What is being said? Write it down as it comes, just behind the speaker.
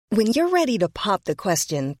When you're ready to pop the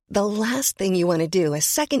question, the last thing you want to do is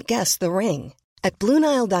second-guess the ring. At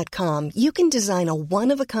BlueNile.com, you can design a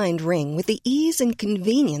one-of-a-kind ring with the ease and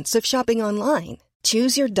convenience of shopping online.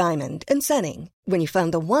 Choose your diamond and setting. When you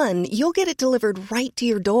find the one, you'll get it delivered right to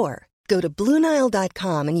your door. Go to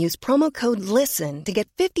BlueNile.com and use promo code LISTEN to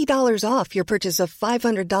get $50 off your purchase of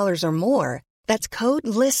 $500 or more. That's code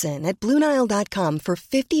LISTEN at BlueNile.com for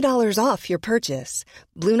 $50 off your purchase.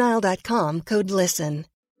 BlueNile.com, code LISTEN.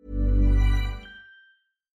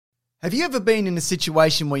 Have you ever been in a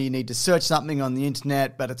situation where you need to search something on the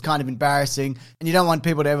internet, but it's kind of embarrassing, and you don't want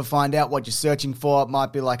people to ever find out what you're searching for? It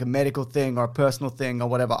might be like a medical thing or a personal thing or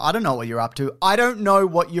whatever. I don't know what you're up to. I don't know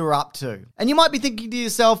what you're up to. And you might be thinking to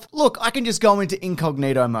yourself, look, I can just go into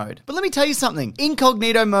incognito mode. But let me tell you something.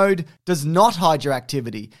 Incognito mode does not hide your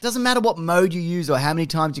activity. It doesn't matter what mode you use or how many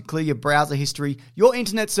times you clear your browser history. Your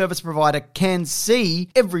internet service provider can see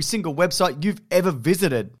every single website you've ever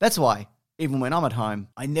visited. That's why, even when I'm at home,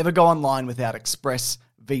 I never go online without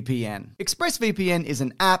ExpressVPN. ExpressVPN is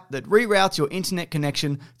an app that reroutes your internet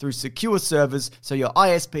connection through secure servers so your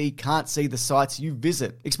ISP can't see the sites you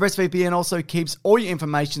visit. ExpressVPN also keeps all your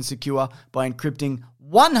information secure by encrypting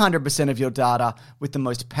 100% of your data with the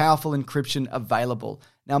most powerful encryption available.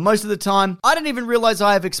 Now, most of the time, I don't even realize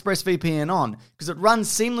I have ExpressVPN on because it runs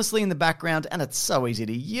seamlessly in the background and it's so easy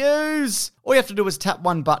to use. All you have to do is tap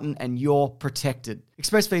one button and you're protected.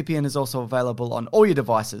 ExpressVPN is also available on all your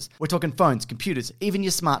devices. We're talking phones, computers, even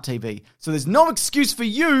your smart TV. So there's no excuse for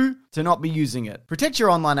you to not be using it. Protect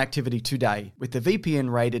your online activity today with the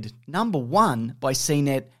VPN rated #1 by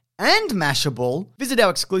CNET and Mashable. Visit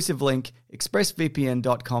our exclusive link,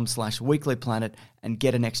 expressvpn.com/weeklyplanet, and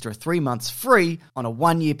get an extra 3 months free on a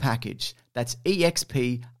 1-year package. That's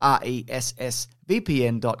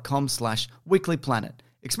expressvpn.com/weeklyplanet.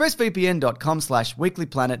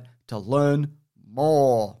 expressvpn.com/weeklyplanet to learn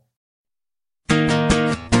more.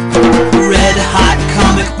 Red hot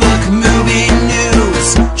comic book movie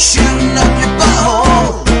news, shooting up your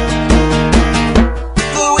butthole.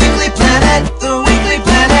 The Weekly Planet, the Weekly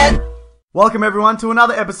Planet. Welcome everyone to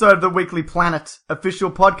another episode of the Weekly Planet, official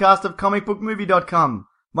podcast of comicbookmovie.com.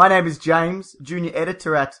 My name is James, junior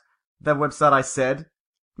editor at the website I said.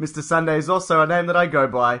 Mr. Sunday is also a name that I go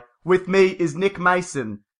by. With me is Nick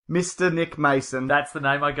Mason. Mr. Nick Mason. That's the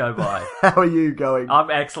name I go by. How are you going? I'm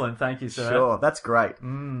excellent, thank you, sir. Sure, that's great.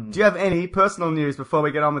 Do you have any personal news before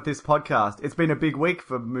we get on with this podcast? It's been a big week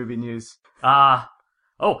for movie news. I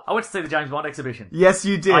went to see the James Bond exhibition. Yes,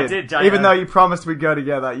 you did. I did, Even though you promised we'd go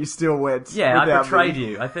together, you still went. Yeah, I without betrayed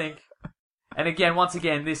me. you, I think. And again, once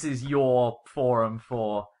again, this is your forum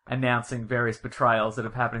for announcing various betrayals that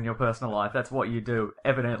have happened in your personal life. That's what you do,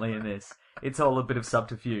 evidently, in this. It's all a bit of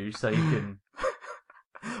subterfuge, so you can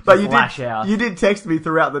But lash out. You did text me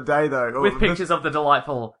throughout the day, though. With pictures of the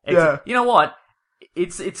delightful... Yeah. You know what?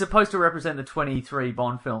 It's supposed to represent the 23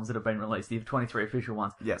 Bond films that have been released, the 23 official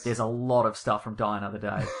ones. Yes. There's a lot of stuff from Die Another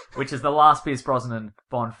Day, which is the last Pierce Brosnan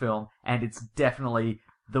Bond film, and it's definitely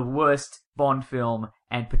the worst Bond film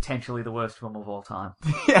and potentially the worst film of all time.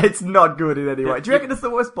 Yeah, it's not good in any way. Do you reckon it's the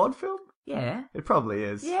worst Bond film? Yeah. It probably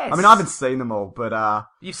is. Yes. I mean, I haven't seen them all, but...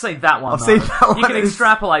 You've seen that one, I've though. seen that one. You can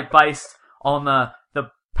extrapolate based on the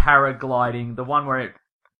paragliding, the one where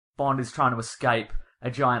Bond is trying to escape a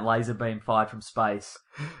giant laser beam fired from space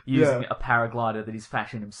using a paraglider that he's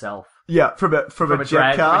fashioned himself. Yeah, from a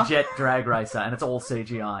jet car? From a jet drag racer, and it's all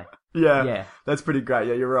CGI. Yeah, that's pretty great.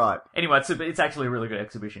 Yeah, you're right. Anyway, it's actually a really good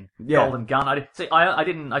exhibition. Yeah. Golden Gun. I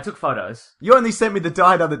took photos. You only sent me the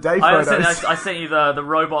Die Another Day photos. I sent you the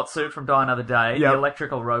robot suit from Die Another Day, the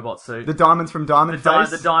electrical robot suit. The diamonds from Diamond Face?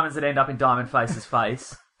 The diamonds that end up in Diamond Face's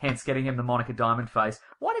face. Hence getting him the moniker Diamond Face.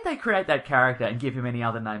 Why did they create that character and give him any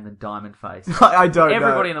other name than Diamond Face? I don't know.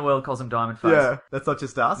 Everybody in the world calls him Diamond Face. Yeah, that's not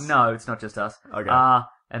just us? No, it's not just us. Okay.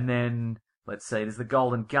 And then, let's see, there's the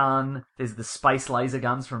Golden Gun, there's the space laser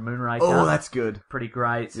guns from Moonraker. Oh, that's good. Pretty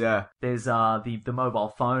great. Yeah. There's the mobile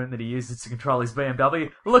phone that he uses to control his BMW.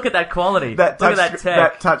 Look at that quality. Look at that tech.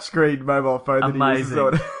 That touchscreen mobile phone that he uses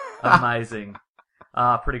on. Amazing.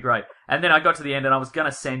 Pretty great. And then I got to the end and I was going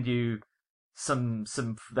to send you some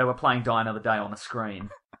they were playing Die Another Day on a screen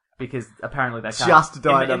because apparently they can't just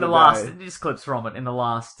Die Another Day. Just clips from it in the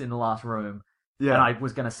last room. Yeah. And I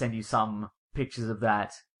was going to send you some pictures of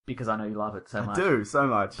that because I know you love it so much. I do so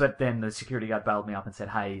much. But then the security guard bailed me up and said,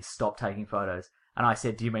 "Hey, stop taking photos." And I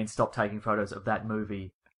said, "Do you mean stop taking photos of that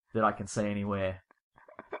movie that I can see anywhere,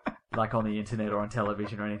 like on the internet or on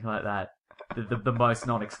television or anything like that?" The most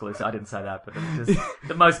non-exclusive. I didn't say that, but it was just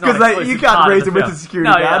the most non-exclusive. Because you can't reason with the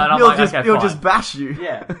security guard. He'll just bash you.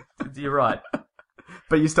 Yeah, you're right.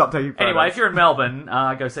 But you stopped taking photos. Anyway, if you're in Melbourne,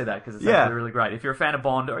 go see that because it's Yeah. actually really great. If you're a fan of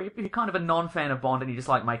Bond, or if you're kind of a non-fan of Bond and you just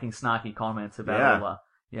like making snarky comments about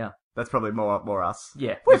all That's probably more us.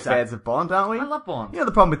 Yeah, We're exactly. fans of Bond, aren't we? I love Bond. You know,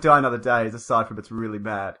 the problem with Die Another Day is, aside from it's really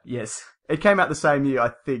bad, Yes. it came out the same year,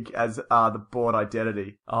 I think, as the Bourne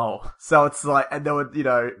Identity. Oh, So it's like, and there were, you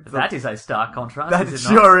know... that is a stark contrast. That is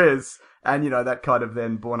it not? sure is. And, you know, that kind of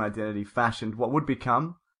then Bourne Identity fashioned what would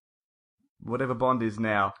become whatever Bond is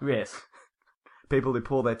now. Yes. People who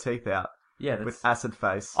pull their teeth out Yeah. That's... with acid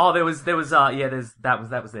face. Oh, that was there. That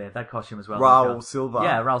was there. That costume as well. Raoul Silva.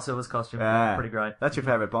 Yeah, Raoul Silva's costume. Yeah. Pretty great. That's your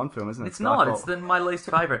favourite Bond film, isn't it? It's not. Skyfall? It's my least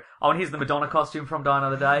favourite. Oh, and here's the Madonna costume from Die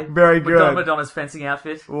Another Day. Very good. Madonna's fencing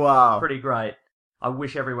outfit. Wow. Pretty great. I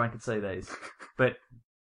wish everyone could see these, but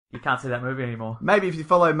you can't see that movie anymore. Maybe if you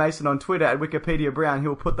follow Mason on Twitter at Wikipedia Brown,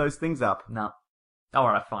 he'll put those things up. No. Oh,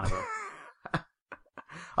 alright, fine. I will.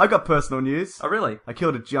 I got personal news. Oh, really? I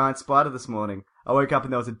killed a giant spider this morning. I woke up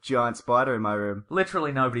and there was a giant spider in my room.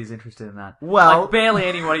 Literally nobody's interested in that. Well... Like, barely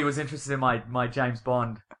anybody was interested in my James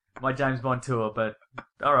Bond tour, but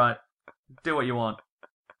alright. Do what you want.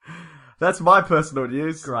 That's my personal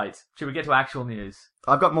news. Great. Should we get to actual news?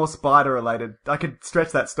 I've got more spider related. I could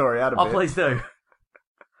stretch that story out a bit. Oh, please do.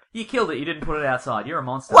 You killed it, you didn't put it outside. You're a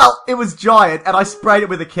monster. Well, it was giant and I sprayed it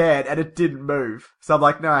with a can and it didn't move. So I'm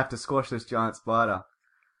like, no, I have to squash this giant spider.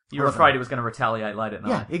 You were afraid it was going to retaliate late at night.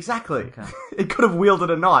 Yeah, exactly. Okay. It could have wielded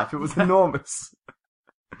a knife. It was enormous.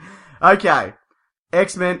 Okay.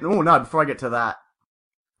 X-Men. Oh, no, before I get to that.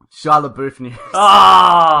 Shia LaBeouf news.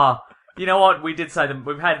 Ah! You know what? We did say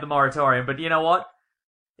we've had the moratorium, but you know what?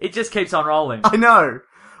 It just keeps on rolling. I know.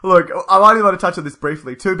 Look, I only want to touch on this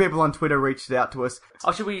briefly. 2 people on Twitter reached out to us.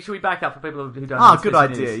 Oh, should we back up for people who don't know Oh, what good this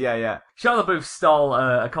idea. is? Yeah. Shia LaBeouf stole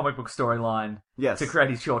a comic book storyline Yes. to create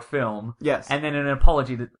his short film. Yes. And then an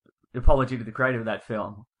apology to the creator of that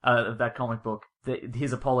film, of that comic book.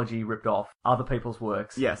 His apology ripped off other people's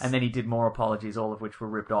works. Yes. And then he did more apologies, all of which were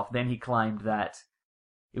ripped off. Then he claimed that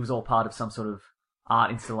it was all part of some sort of art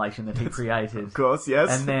installation that he created. Of course,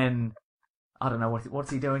 yes. And then, I don't know, what's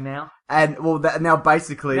he doing now? And, well, now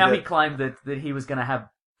basically... Now he claimed that he was going to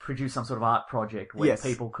produce some sort of art project where Yes.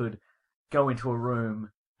 people could go into a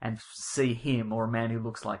room and see him or a man who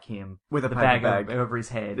looks like him With a the paper bag bag. over his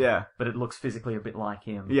head. Yeah. But it looks physically a bit like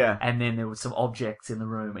him. Yeah. And then there was some objects in the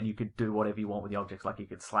room, and you could do whatever you want with the objects. Like you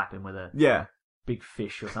could slap him with a Yeah. big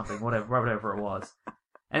fish or something, whatever it was.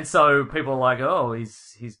 And so people are like, oh,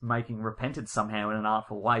 he's making repentance somehow in an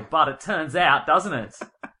artful way. But it turns out, doesn't it?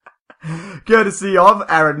 Courtesy of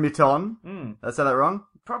Aaron Mitton. Hmm. Did I say that wrong?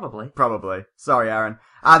 Probably. Probably. Sorry, Aaron.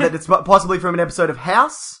 That it's possibly from an episode of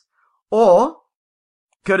House, or,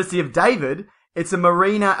 courtesy of David, it's a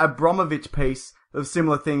Marina Abramovich piece of a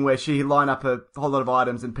similar thing where she line up a whole lot of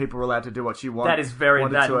items and people are allowed to do what she wants.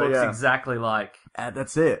 That looks exactly like.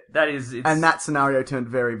 That's it. And that scenario turned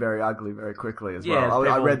very, very ugly very quickly as well.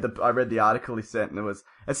 I read the article he sent, and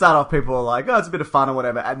it started off, people were like, oh, it's a bit of fun or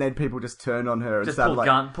whatever, and then people just turned on her and just started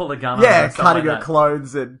pull the gun. yeah, on her, cutting like her that.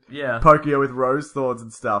 clothes and poking her with rose thorns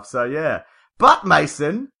and stuff. So yeah. But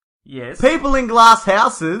Mason, Yes. people in glass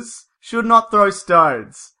houses should not throw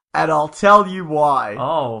stones, and I'll tell you why.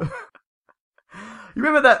 Oh. You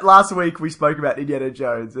remember that last week we spoke about Indiana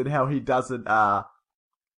Jones and how he doesn't,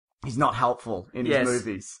 he's not helpful in his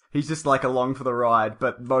movies. He's just like along for the ride,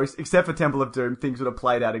 but except for Temple of Doom, things would have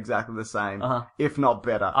played out exactly the same, if not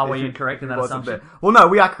better. Are we incorrect in that assumption? Well, no,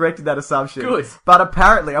 we are correct in that assumption. Good. But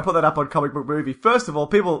apparently, I put that up on Comic Book Movie. First of all,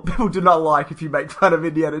 people do not like if you make fun of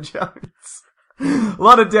Indiana Jones. A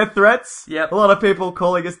lot of death threats. Yep. A lot of people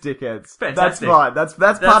calling us dickheads. Fantastic. That's fine. That's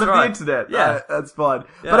part of the internet. Yeah. That's fine.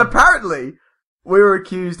 Yeah. But apparently, we were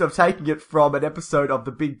accused of taking it from an episode of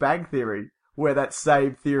The Big Bang Theory, where that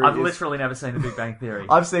same theory I've is... literally never seen The Big Bang Theory.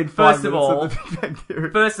 I've seen 5 minutes of The Big Bang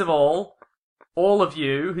Theory. First of all of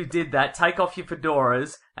you who did that, take off your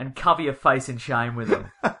fedoras and cover your face in shame with them.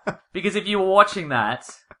 Because if you were watching that,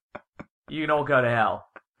 you can all go to hell.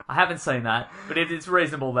 I haven't seen that, but it's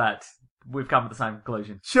reasonable that we've come to the same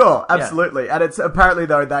conclusion. Sure, absolutely. Yeah. And it's apparently,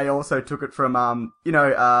 though, they also took it from,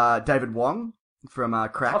 David Wong from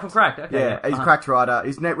Cracked. Oh, from Cracked, okay. Yeah, he's a Cracked writer.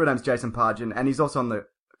 His real name's Jason Pargin, and he's also on the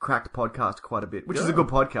Cracked podcast quite a bit, which is a good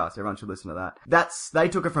podcast. Everyone should listen to that. They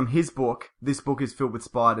took it from his book. This book is filled with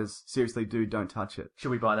spiders. Seriously, dude, don't touch it.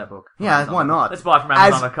 Should we buy that book? Yeah, why not? Let's buy it from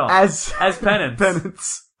Amazon.com. As penance.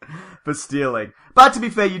 Penance for stealing. But to be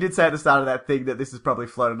fair, you did say at the start of that thing that this has probably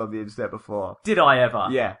floated on the internet before. Did I ever?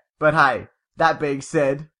 Yeah. But hey, that being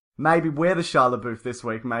said, maybe we're the Shia LaBeouf this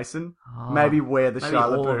week, Mason. Maybe we're the Shia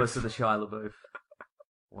LaBeouf. All of us are the Shia LaBeouf.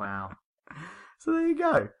 Wow. So there you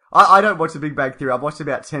go. I don't watch The Big Bang Theory. I've watched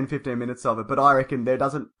about 10, 15 minutes of it, but I reckon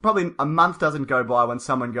probably a month doesn't go by when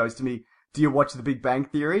someone goes to me, do you watch The Big Bang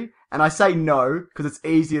Theory? And I say no, because it's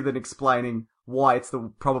easier than explaining why it's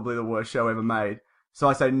probably the worst show ever made. So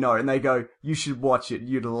I say no, and they go, you should watch it,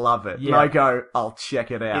 you'd love it. Yeah. And I go, I'll check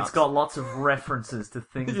it out. It's got lots of references to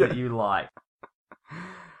things that you like.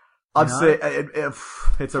 I've seen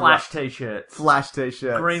it's Flash t-shirts. Flash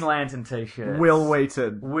t-shirts. Green Lantern t-shirts. Will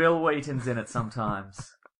Wheaton. Will Wheaton's in it sometimes.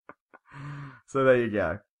 So there you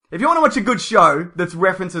go. If you want to watch a good show that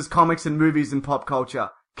references comics and movies and pop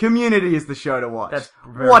culture, Community is the show to watch. That's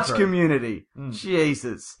very Watch true. Community.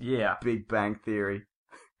 Jesus. Yeah. Big Bang Theory.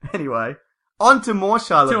 Anyway, on to more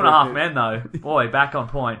Charlotte. 2.5 Men though. Boy, back on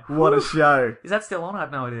point. What a show. Is that still on? I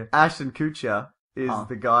have no idea. Ashton Kutcher is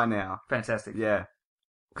the guy now. Fantastic. Yeah.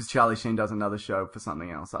 Because Charlie Sheen does another show for something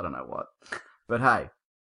else. I don't know what. But hey.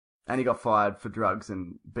 And he got fired for drugs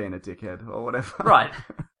and being a dickhead or whatever. Right.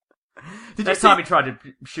 That's time he tried to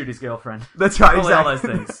shoot his girlfriend. That's right, all exactly. those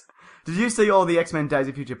things. Did you see all the X-Men Days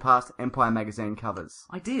of Future Past Empire magazine covers?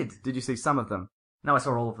 I did. Did you see some of them? No, I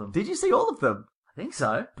saw all of them. Did you see all of them? I think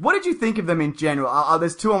so. What did you think of them in general?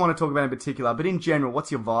 There's two I want to talk about in particular, but in general, what's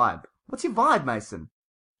your vibe? What's your vibe, Mason?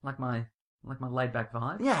 Like my laid back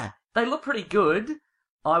vibe? Yeah. They look pretty good.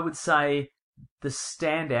 I would say the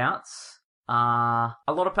standouts are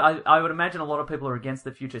I would imagine a lot of people are against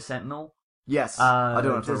the Future Sentinel. Yes. I do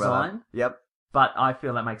want to talk about design. that. Yep. But I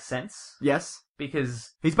feel that makes sense. Yes.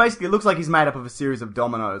 Because he's basically, it looks like he's made up of a series of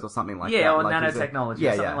dominoes or something like that. Yeah, or like nanotechnology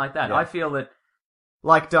or something like that. Yeah. I feel that...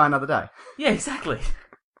 Like Die Another Day. Yeah, exactly.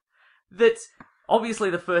 That obviously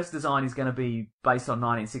the first design is going to be based on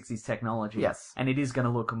 1960s technology. Yes. And it is going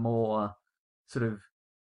to look more sort of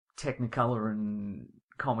Technicolor and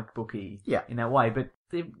comic booky in that way. But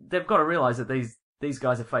they've got to realise that these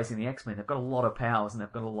guys are facing the X-Men. They've got a lot of powers and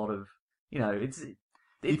they've got a lot of...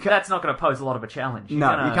 that's not going to pose a lot of a challenge. You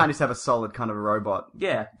can't just have a solid kind of robot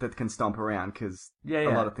that can stomp around, because a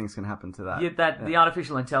lot of things can happen to that. The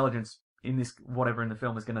artificial intelligence in this, whatever in the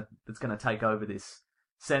film, that's going to take over this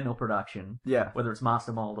Sentinel production, whether it's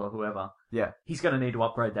Master Mold or whoever, he's going to need to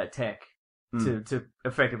upgrade that tech to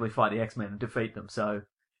effectively fight the X-Men and defeat them. So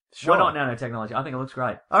why not nanotechnology? I think it looks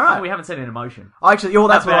great. All right. We haven't seen it in motion. Actually,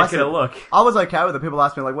 that's what I said. Look. I was okay with it. People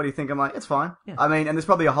ask me, like, what do you think? I'm like, it's fine. Yeah. I mean, and there's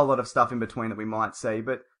probably a whole lot of stuff in between that we might see,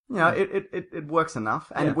 but, it works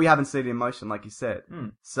enough. And we haven't seen it in motion, like you said.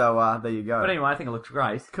 So, there you go. But anyway, I think it looks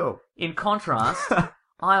great. Cool. In contrast,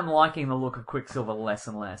 I am liking the look of Quicksilver less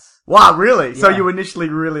and less. Wow, really? Yeah. So you initially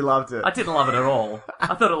really loved it? I didn't love it at all.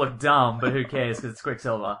 I thought it looked dumb, but who cares, because it's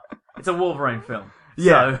Quicksilver. It's a Wolverine film.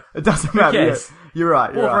 Yeah, so, it doesn't matter. Who cares? Yeah, you're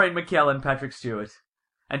right. Wolverine, McKellen, Patrick Stewart.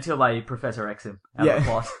 Until they Professor X him out of the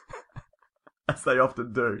plot. As they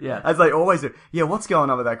often do. Yeah. As they always do. Yeah, what's going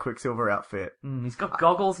on with that Quicksilver outfit? He's got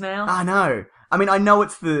goggles now. I know. I mean, I know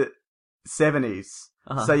it's the 70s,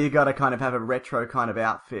 so you gotta kind of have a retro kind of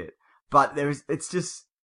outfit. But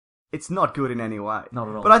it's not good in any way. Not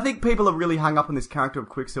at all. But I think people are really hung up on this character of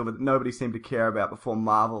Quicksilver that nobody seemed to care about before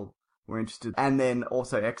Marvel were interested. And then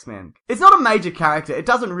also X-Men. It's not a major character. It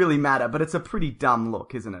doesn't really matter, but it's a pretty dumb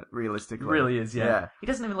look, isn't it, realistically? It really is, yeah. He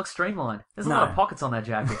doesn't even look streamlined. There's a lot of pockets on that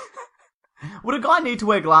jacket. Would a guy need to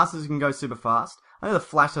wear glasses who can go super fast? I know the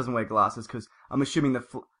Flash doesn't wear glasses, because I'm assuming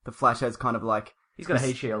the Flash has kind of like... He's got a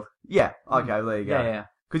heat shield. Yeah, okay, well, there you go. Yeah.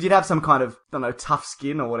 Because you'd have some kind of, I don't know, tough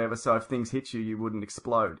skin or whatever, so if things hit you, you wouldn't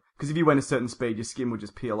explode. Because if you went a certain speed, your skin would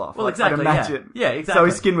just peel off. Well, exactly, I'd imagine. Yeah, exactly. So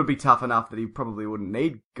his skin would be tough enough that he probably wouldn't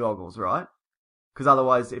need goggles, right? Because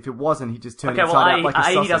otherwise, if it wasn't, he'd just turn inside out like a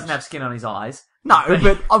sausage. he doesn't have skin on his eyes. No,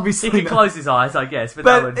 but obviously... He can close his eyes, I guess.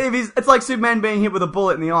 But if it's like Superman being hit with a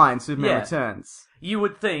bullet in the eye and Superman returns. You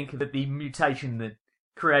would think that the mutation that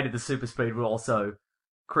created the super speed would also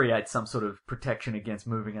create some sort of protection against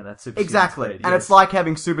moving at that super speed. Exactly. And it's like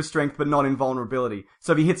having super strength but not invulnerability.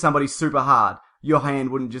 So if you hit somebody super hard, your hand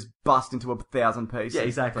wouldn't just bust into 1,000 pieces. Yeah,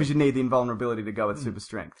 exactly. Because you need the invulnerability to go with super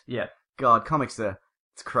strength. Yeah. God, comics are...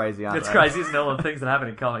 It's crazy, aren't they? It's crazy, isn't it? All the things that happen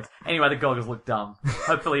in comics. Anyway, the goggles look dumb.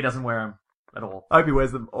 Hopefully he doesn't wear them at all. I hope he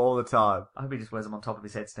wears them all the time. I hope he just wears them on top of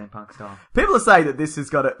his head, steampunk style. People are saying that this has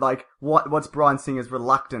got it, like, what's Bryan Singer's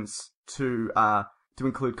reluctance to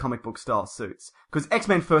include comic book style suits. Because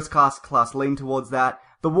X-Men First Class leaned towards that.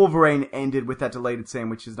 The Wolverine ended with that deleted scene,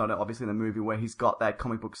 which is not obviously in the movie, where he's got that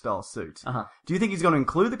comic book style suit. Do you think he's going to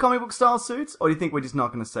include the comic book style suits, or do you think we're just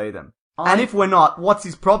not going to see them? And if we're not, what's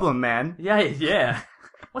his problem, man? Yeah.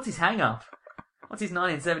 What's his hang-up? What's his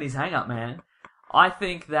 1970s hang-up, man? I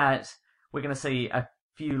think that we're going to see a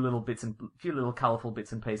few little colourful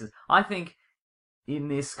bits and pieces. I think in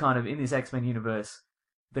this X-Men universe,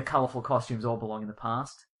 the colourful costumes all belong in the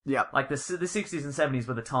past. Yeah. Like the 60s and 70s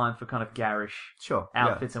were the time for kind of garish Sure.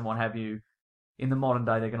 outfits and what have you. In the modern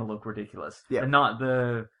day, they're going to look ridiculous. Yeah.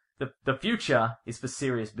 The future is for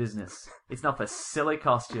serious business. It's not for silly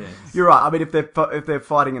costumes. You're right. I mean, if they're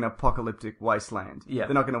fighting an apocalyptic wasteland, Yeah.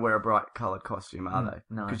 they're not going to wear a bright coloured costume, are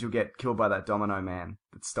they? no. Because you'll get killed by that domino man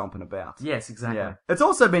that's stomping about. Yes, exactly. Yeah. It's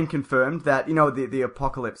also been confirmed that, the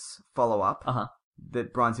Apocalypse follow-up Uh-huh.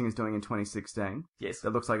 that Bryan Singer's doing in 2016, Yes.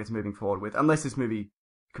 that looks like it's moving forward with, unless this movie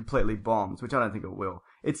completely bombs, which I don't think it will.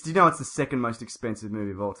 It's the second most expensive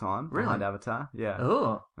movie of all time, Really? behind Avatar. Yeah.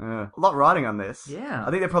 Oh. A lot riding on this. Yeah. I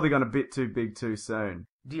think they're probably gone a bit too big too soon.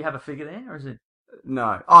 Do you have a figure there, or is it...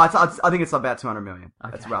 No. I think it's about 200 million.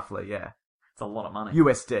 Okay. That's roughly, yeah. It's a lot of money.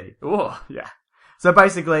 USD. Oh. Yeah. So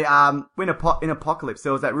basically, in Apocalypse,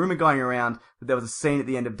 there was that rumor going around that there was a scene at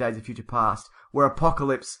the end of Days of Future Past where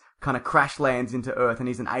Apocalypse kind of crash lands into Earth and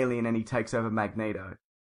he's an alien and he takes over Magneto.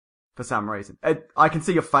 For some reason. I can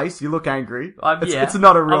see your face. You look angry. It's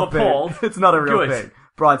not a real I'm appalled. thing. It's not a real Good. thing.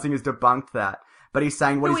 Bryan Singer's debunked that. But he's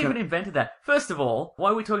saying Who even invented that? First of all,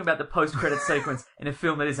 why are we talking about the post-credit sequence in a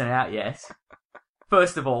film that isn't out yet?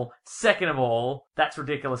 First of all. Second of all, that's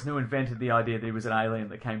ridiculous. Who invented the idea that he was an alien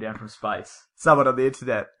that came down from space? Someone on the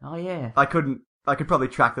internet. Oh, yeah. I could probably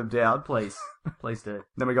track them down. Please. Please do.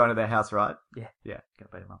 Then we go into their house, right? Yeah. Yeah.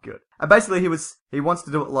 Gotta beat him up. Good. And basically he wants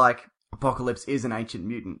to do it like Apocalypse is an ancient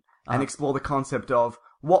mutant. And explore the concept of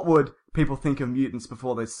what would people think of mutants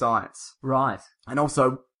before there's science. Right. And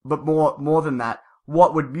also, but more than that,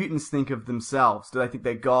 what would mutants think of themselves? Do they think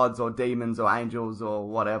they're gods or demons or angels or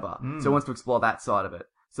whatever? So he wants to explore that side of it.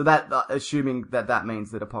 So that, assuming that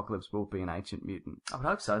means that Apocalypse will be an ancient mutant. I would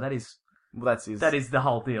hope so. That is the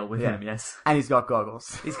whole deal with him, yes. And he's got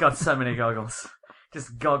goggles. He's got so many goggles.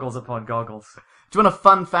 Just goggles upon goggles. Do you want a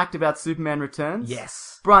fun fact about Superman Returns?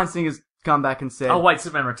 Yes. Bryan Singer's come back and said... Oh, wait,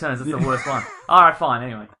 Superman Returns. That's the worst one. Alright, fine.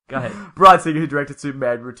 Anyway, go ahead. Bryan Singer, who directed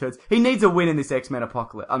Superman Returns. He needs a win in this X-Men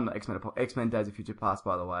Apocalypse. X-Men Days of Future Past,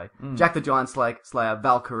 by the way. Jack the Giant Slayer,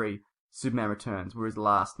 Valkyrie, Superman Returns were his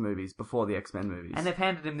last movies before the X-Men movies. And they've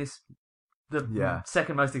handed him the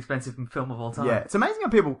second most expensive film of all time. Yeah, it's amazing how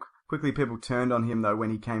people turned on him, though,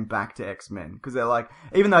 when he came back to X-Men. Because they're like,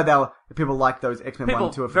 even though people like those X-Men 1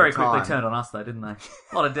 and 2 for very the time. quickly turned on us, though, didn't they?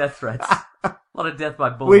 A lot of death threats. A lot of death by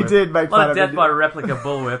bullwhip. We did make fun of of it. A lot of death him. by replica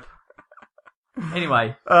bullwhip.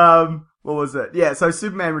 Anyway. What was it? Yeah, so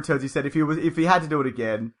Superman Returns, he said if he had to do it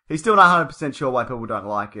again, he's still not 100% sure why people don't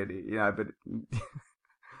like it, but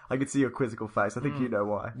I could see your quizzical face. I think you know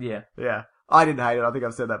why. Yeah. Yeah. I didn't hate it. I think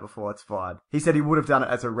I've said that before. It's fine. He said he would have done it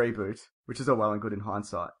as a reboot, which is all well and good in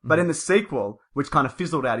hindsight. But in the sequel, which kind of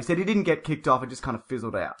fizzled out, he said he didn't get kicked off, it just kind of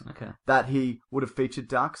fizzled out. Okay. That he would have featured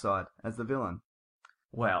Darkseid as the villain.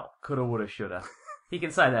 Well, coulda, woulda, shoulda. He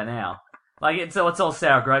can say that now. Like, it's all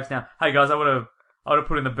sour grapes now. Hey guys, I would have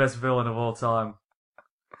put in the best villain of all time.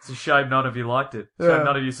 It's a shame none of you liked it. Shame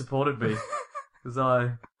none of you supported me. Because I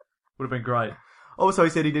would have been great. Also, he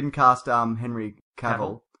said he didn't cast Henry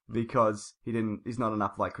Cavill because he's not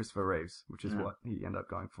enough like Christopher Reeves, which is what he ended up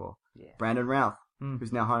going for. Yeah. Brandon Routh,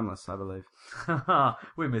 who's now homeless, I believe.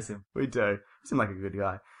 We miss him. We do. Seemed like a good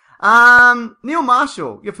guy. Neil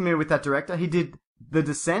Marshall, you're familiar with that director. He did The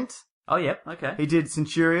Descent. Oh, yeah, okay. He did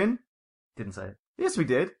Centurion. Didn't say it. Yes, we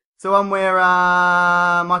did. So one where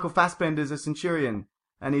Michael Fassbender's a Centurion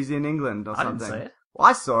and he's in England or something. I didn't see it. Well,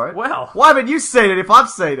 I saw it. Well. Why haven't you seen it if I've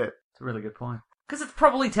seen it? It's a really good point. Because it's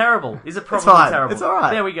probably terrible. Is it It's probably fine. terrible? It's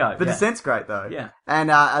alright. There we go. The Descent's great though. Yeah.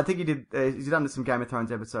 And I think he's done some Game of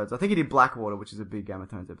Thrones episodes. I think he did Blackwater, which is a big Game of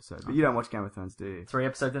Thrones episode. But you don't watch Game of Thrones, do you? 3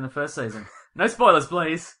 episodes in the first season. No spoilers,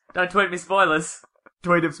 please. Don't tweet me spoilers.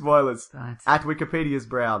 Tweet him spoilers. Don't. At Wikipedia's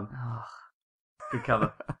Brown. Oh, good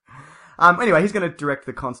cover. Anyway, he's going to direct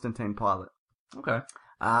the Constantine pilot. Okay.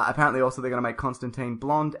 Apparently also they're going to make Constantine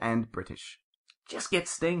blonde and British. Just get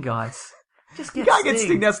Sting, guys. Just get You can't Sting. get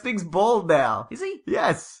Sting now. Sting's bald now. Is he?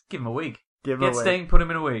 Yes. Give him a wig. Give him a Get wig. Sting, put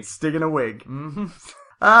him in a wig. Sting in a wig. Mm-hmm.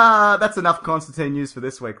 That's enough Constantine news for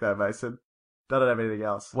this week though, Mason. Don't have anything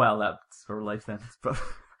else. Well, that's a relief then.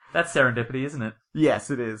 That's serendipity, isn't it?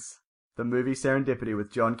 Yes, it is. The movie Serendipity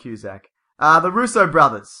with John Cusack. The Russo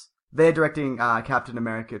brothers. They're directing Captain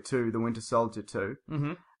America 2, The Winter Soldier 2.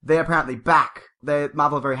 Mm-hmm. They're apparently back.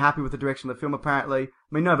 Marvel are very happy with the direction of the film, apparently. I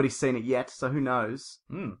mean, nobody's seen it yet, so who knows?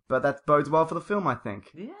 But that bodes well for the film, I think.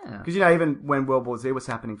 Yeah. Because, even when World War Z was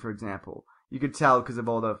happening, for example, you could tell because of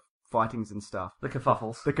all the fightings and stuff. The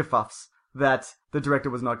kerfuffles. The kerfuffs. That the director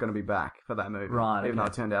was not going to be back for that movie. Right, Even though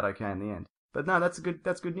it turned out okay in the end. But no, that's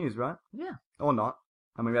good news, right? Yeah. Or not.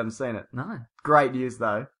 I mean, we haven't seen it. No. Great news,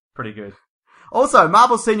 though. Pretty good. Also,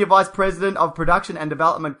 Marvel's Senior Vice President of Production and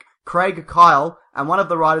Development, Craig Kyle, and one of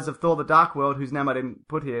the writers of Thor: The Dark World, whose name I didn't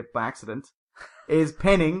put here by accident, is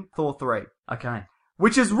penning Thor 3. Okay.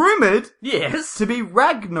 Which is rumoured Yes. to be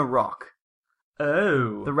Ragnarok.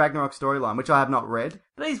 Oh. The Ragnarok storyline, which I have not read.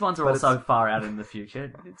 These ones are But all so it's- far out in the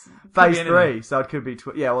future. It's Phase could be 3, anything. so it could be...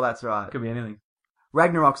 yeah, well, that's right. Could be anything.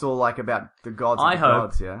 Ragnarok's all like about the gods I of the hope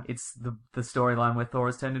gods, yeah? it's the storyline where Thor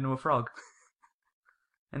is turned into a frog.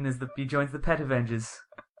 And he joins the Pet Avengers.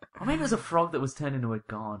 I mean, it was a frog that was turned into a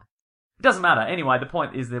god. It doesn't matter. Anyway, the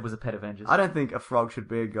point is there was a Pet Avengers. I don't think a frog should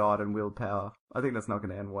be a god and wield power. I think that's not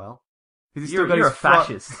going to end well. Has he You're a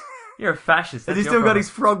fascist. You're a fascist. Has That's he your still got problem. his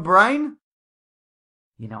frog brain?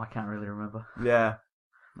 You know, I can't really remember. Yeah.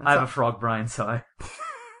 I have a frog brain, so...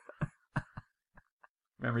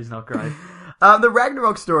 Memory's not great. The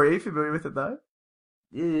Ragnarok story, are you familiar with it though?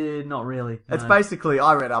 Not really. It's no. basically,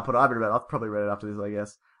 I read up on it, I've probably read it after this, I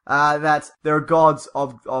guess. That there are gods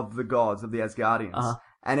of the gods, of the Asgardians. Uh-huh.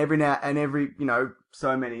 And every,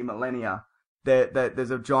 so many millennia,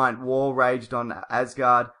 there's a giant war raged on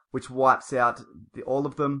Asgard, which wipes out all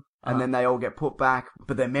of them, and then they all get put back,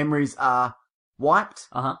 but their memories are wiped,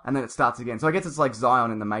 and then it starts again. So I guess it's like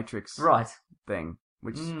Zion in the Matrix Right. thing,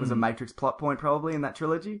 which was a Matrix plot point probably in that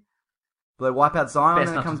trilogy. But they wipe out Zion and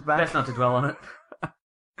then it comes back. Best not to dwell on it.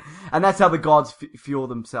 And that's how the gods fuel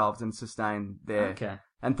themselves and sustain their... Okay.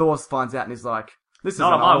 And Thor finds out and he's like, this is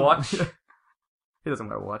Not on my watch. He doesn't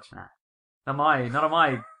wear a watch. Not on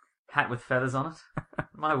my hat with feathers on it.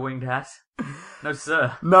 My winged hat. No,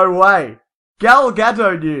 sir. No way. Gal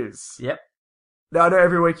Gadot news. Yep. Now I know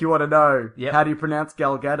every week you want to know, Yep. how do you pronounce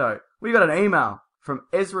Gal Gadot? We got an email from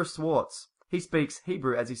Ezra Swartz. He speaks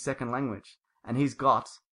Hebrew as his second language. And he's got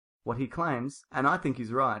what he claims, and I think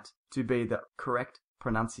he's right, to be the correct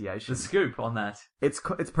pronunciation. The scoop on that. It's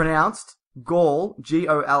pronounced Gaul,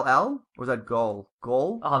 G-O-L-L, or is that Gaul?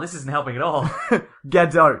 Gaul? Oh, this isn't helping at all.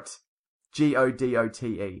 Gadot,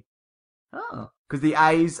 G-O-D-O-T-E. Oh. Because the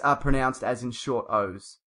A's are pronounced as in short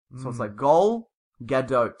O's. So it's like Gaul,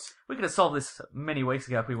 Gadot. We could have solved this many weeks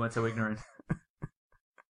ago if we weren't so ignorant.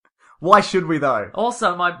 Why should we though?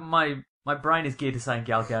 Also, my brain is geared to saying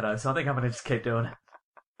Gal Gadot, so I think I'm going to just keep doing it.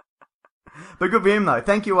 But good for him though.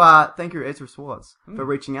 Thank you Ezra Swartz, for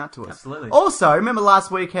reaching out to us. Absolutely. Also, remember last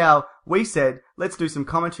week how we said, let's do some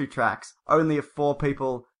commentary tracks, only if 4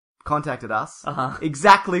 people contacted us. Uh-huh.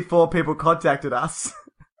 Exactly 4 people contacted us.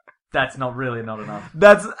 That's not enough.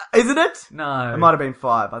 Isn't it? No. It might have been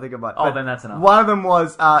 5. I think it might. Oh, but then that's enough. One of them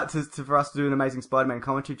was for us to do an Amazing Spider-Man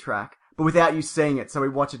commentary track, but without you seeing it, so we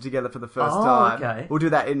watch it together for the first time. Okay. We'll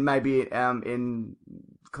do that in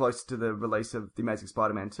close to the release of The Amazing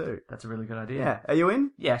Spider-Man 2. That's a really good idea. Yeah. Are you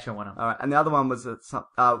in? Yeah, sure, why not? Alright, and the other one was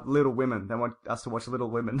Little Women. They want us to watch Little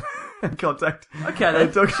Women and contact. Okay, then.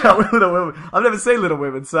 And talk about Little Women. I've never seen Little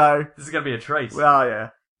Women, so. This is going to be a treat. Well,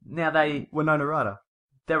 yeah. Now, Winona Ryder.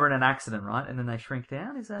 they were in an accident, right? And then they shrink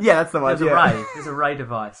down? Is that? Yeah, that's the one. There's yeah. a ray. There's a ray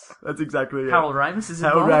device. That's exactly it. Harold Ramis is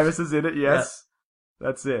Harold involved? Ramis is in it, yes.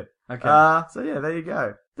 That's it. Okay. So yeah, there you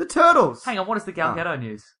go. The Turtles! Hang on, what is the Gal Gadot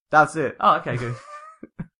news? That's it. Oh, okay, good.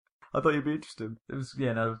 I thought you'd be interested. It was,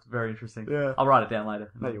 it was very interesting. Yeah. I'll write it down later.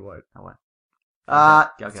 No, you won't. I won't.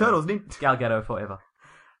 Gal Gadot. Turtles, Gal Gadot forever.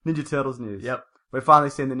 Ninja Turtles news. Yep. We're finally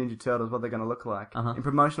seeing the Ninja Turtles, what they're going to look like. Uh-huh. In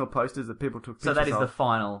promotional posters that people took pictures So that is of. the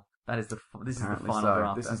final. This is the Apparently final so.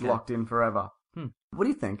 draft. This is Okay. locked in forever. Hmm. What do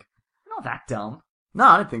you think? Not that dumb. No,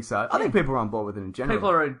 I don't think so. I think people are on board with it in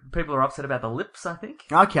general. People are upset about the lips, I think.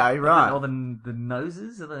 Okay, right. Or the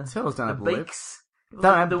noses, or the Turtles don't the have beaks. lips. They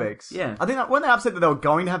don't have beaks. Yeah. I think weren't they upset that they were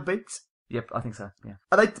going to have beaks? Yep, I think so. Yeah.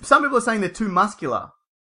 Some people are saying they're too muscular,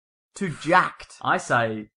 too jacked. I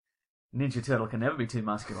say Ninja Turtle can never be too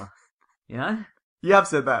muscular. You know? You have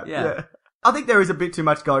said that. Yeah. I think there is a bit too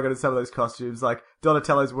much going on in some of those costumes. Like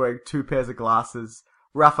Donatello's wearing 2 pairs of glasses.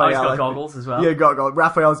 Raphael, He's got goggles as well. Yeah, got goggles.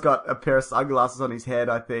 Raphael's got a pair of sunglasses on his head,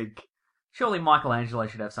 I think. Surely Michelangelo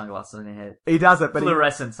should have sunglasses on his head. He does it, but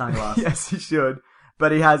Fluorescent sunglasses. yes, he should.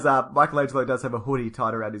 But he has, Michelangelo does have a hoodie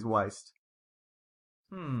tied around his waist.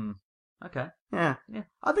 Okay. Yeah. Yeah.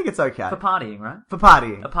 I think it's okay. For partying, right? For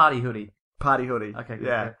partying. A party hoodie. Party hoodie. Okay, good.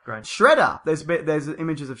 Yeah. Okay, great. Shredder. There's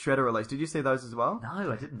images of Shredder released. Did you see those as well?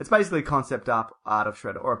 No, I didn't. It's basically concept art of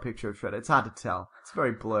Shredder, or a picture of Shredder. It's hard to tell. It's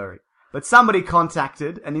very blurry. But somebody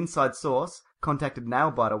an inside source, contacted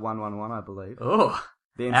Nailbiter 111, I believe. Oh.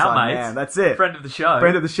 The inside Our mate. man. That's it. Friend of the show.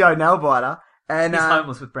 Friend of the show, Nailbiter. And, He's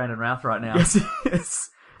homeless with Brandon Routh right now. Yes, he is.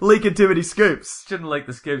 Leaking too many scoops. Shouldn't leak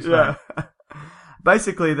the scoops, Yeah. mate.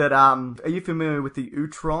 Basically that, are you familiar with the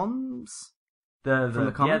Utrons? from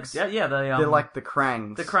the comics? Yeah, They're like the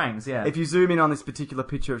Krangs. The Krangs, yeah. If you zoom in on this particular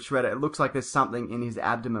picture of Shredder, it looks like there's something in his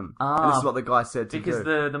abdomen. And this is what the guy said to do. Because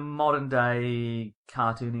the modern day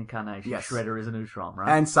cartoon incarnation, Shredder is an Utrom,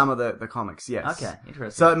 right? And some of the comics, yes. Okay,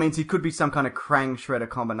 interesting. So it means he could be some kind of Krang Shredder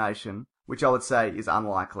combination, which I would say is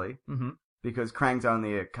unlikely. Mm-hmm. Because Krang's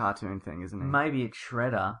only a cartoon thing, isn't he? Maybe it's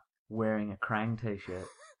Shredder wearing a Krang t-shirt.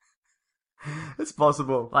 It's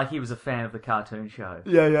possible. Like he was a fan of the cartoon show.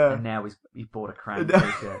 Yeah. And now he bought a Krang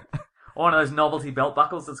t-shirt. Or one of those novelty belt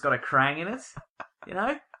buckles that's got a Krang in it. You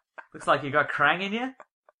know? Looks like you got Krang in you.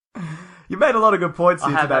 You made a lot of good points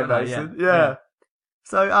here today, Mason. Yeah.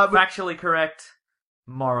 So, factually correct,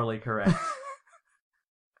 morally correct.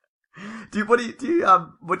 What do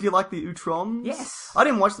you like the Utroms? Yes. I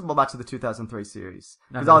didn't watch much of the 2003 series.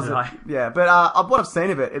 No, Yeah, but what I've seen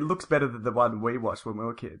of it looks better than the one we watched when we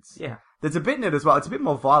were kids. Yeah. There's a bit in it as well. It's a bit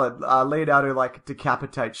more violent. Leonardo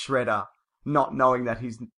decapitates Shredder, not knowing that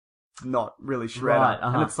he's not really Shredder, right,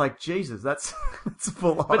 and it's like Jesus, that's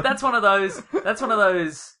full on. But that's one of those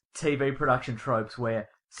TV production tropes where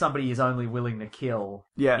somebody is only willing to kill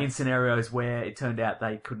in scenarios where it turned out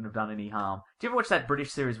they couldn't have done any harm. Did you ever watch that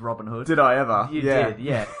British series Robin Hood? Did I ever? You did,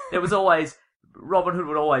 yeah. There was always Robin Hood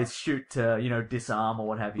would always shoot to disarm or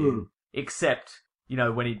what have you, except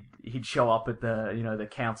when he'd show up at the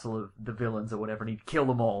council of the villains or whatever, and he'd kill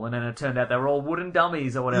them all, and then it turned out they were all wooden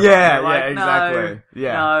dummies or whatever. Yeah, exactly.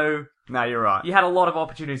 No, you're right. You had a lot of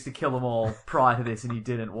opportunities to kill them all prior to this, and you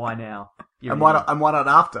didn't. Why now? Why not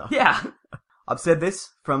after? Yeah. I've said this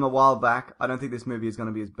from a while back. I don't think this movie is going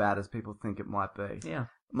to be as bad as people think it might be. Yeah.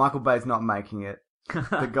 Michael Bay's not making it.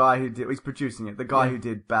 The guy he's producing it. The guy who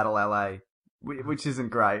did Battle LA, which isn't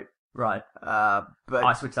great. Right. But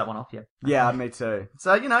I switched that one off, yeah. Yeah, me too.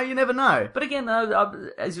 So, you never know. But again,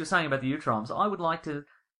 as you were saying about the Utroms, I would like to...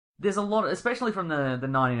 There's a lot, especially from the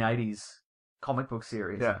 1980s comic book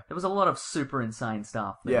series. Yeah. There was a lot of super insane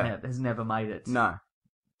stuff that has never made it. No.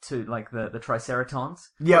 To, like, the Triceratons.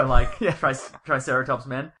 Yeah. Triceratops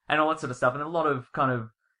men. And all that sort of stuff. And a lot of kind of,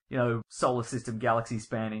 solar system,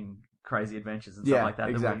 galaxy-spanning crazy adventures and stuff like that.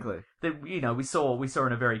 Exactly. We saw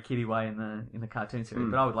in a very kiddie way in the cartoon series,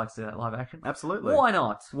 but I would like to see that live action. Absolutely. Why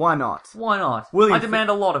not? Why not? Why not? I demand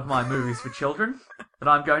a lot of my movies for children that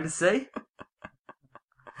I'm going to see.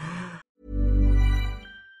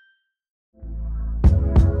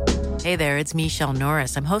 Hey there, it's Michelle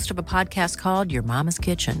Norris. I'm host of a podcast called Your Mama's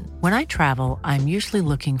Kitchen. When I travel, I'm usually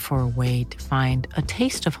looking for a way to find a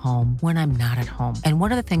taste of home when I'm not at home. And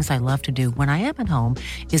one of the things I love to do when I am at home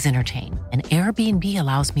is entertain. And Airbnb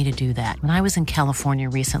allows me to do that. When I was in California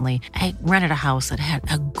recently, I rented a house that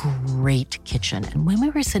had a great kitchen. And when we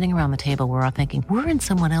were sitting around the table, we were all thinking, we're in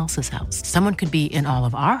someone else's house. Someone could be in all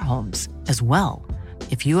of our homes as well.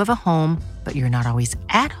 If you have a home, but you're not always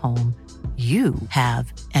at home, you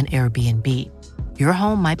have an Airbnb. Your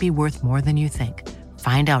home might be worth more than you think.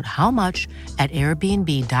 Find out how much at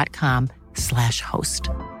airbnb.com/host.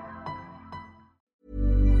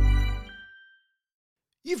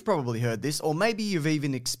 You've probably heard this, or maybe you've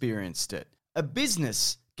even experienced it. A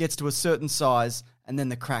business gets to a certain size, and then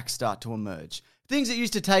the cracks start to emerge. Things that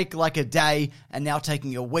used to take like a day and now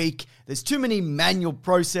taking a week. There's too many manual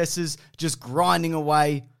processes just grinding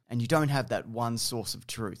away, and you don't have that one source of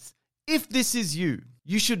truth. If this is you,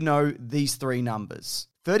 you should know these three numbers.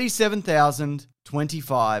 37,000,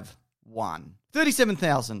 25, 1.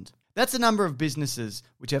 37,000. That's the number of businesses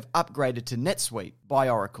which have upgraded to NetSuite by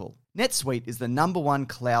Oracle. NetSuite is the #1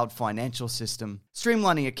 cloud financial system,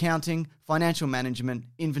 streamlining accounting, financial management,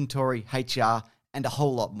 inventory, HR, and a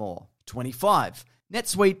whole lot more. 25.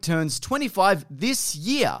 NetSuite turns 25 this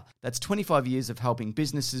year. That's 25 years of helping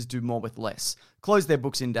businesses do more with less, close their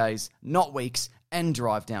books in days, not weeks, and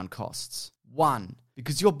drive down costs. 1.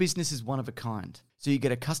 Because your business is one of a kind. So you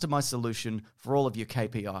get a customized solution for all of your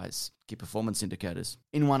KPIs, key performance indicators,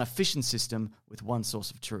 in one efficient system with one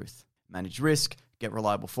source of truth. Manage risk, get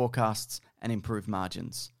reliable forecasts, and improve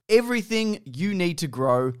margins. Everything you need to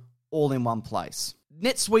grow, all in one place.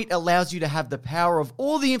 NetSuite allows you to have the power of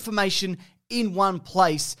all the information in one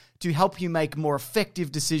place to help you make more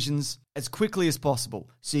effective decisions as quickly as possible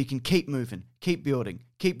so you can keep moving, keep building,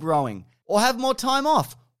 keep growing, or have more time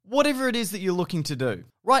off, whatever it is that you're looking to do.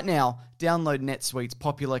 Right now, download NetSuite's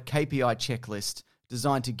popular KPI checklist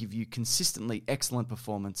designed to give you consistently excellent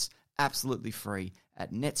performance absolutely free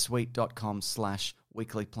at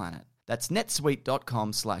netsuite.com/weeklyplanet. That's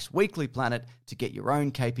netsuite.com/weeklyplanet to get your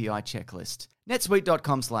own KPI checklist.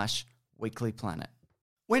 netsuite.com/weeklyplanet.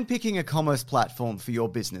 When picking a commerce platform for your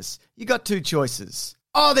business, you got two choices.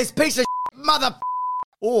 Oh, this piece of mother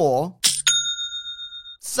or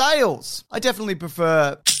sales. I definitely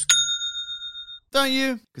prefer don't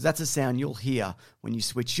you? Because that's a sound you'll hear when you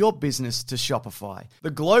switch your business to Shopify,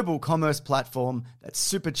 the global commerce platform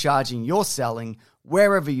that's supercharging your selling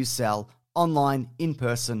wherever you sell, online, in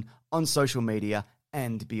person, on social media,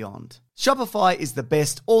 and beyond. Shopify is the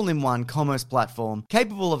best all-in-one commerce platform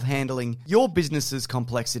capable of handling your business's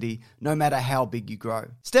complexity no matter how big you grow.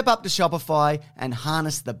 Step up to Shopify and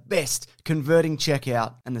harness the best converting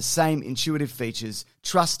checkout and the same intuitive features,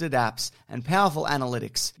 trusted apps, and powerful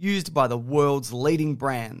analytics used by the world's leading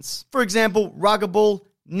brands. For example, Ruggable,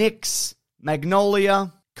 Nix,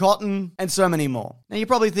 Magnolia, Cotton, and so many more. Now you're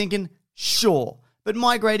probably thinking, sure, but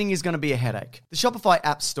migrating is going to be a headache. The Shopify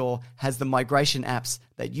App Store has the migration apps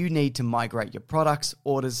that you need to migrate your products,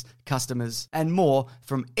 orders, customers, and more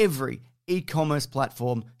from every e-commerce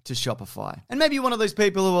platform to Shopify. And maybe you're one of those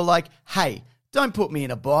people who are like, hey, don't put me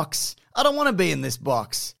in a box. I don't want to be in this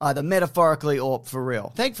box, either metaphorically or for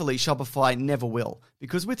real. Thankfully, Shopify never will,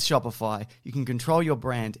 because with Shopify, you can control your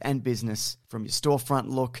brand and business from your storefront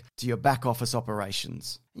look to your back office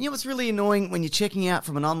operations. You know what's really annoying when you're checking out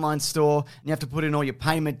from an online store and you have to put in all your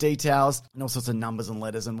payment details and all sorts of numbers and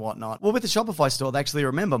letters and whatnot? Well, with the Shopify store, they actually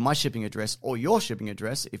remember my shipping address or your shipping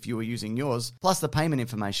address if you were using yours, plus the payment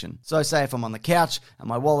information. So say if I'm on the couch and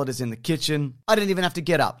my wallet is in the kitchen, I don't even have to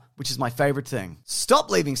get up, which is my favorite thing. Stop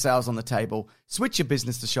leaving sales on the table, switch your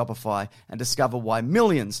business to Shopify, and discover why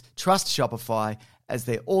millions trust Shopify as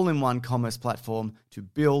their all-in-one commerce platform to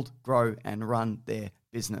build, grow, and run their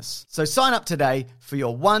business. So sign up today for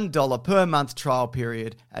your $1 per month trial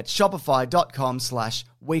period at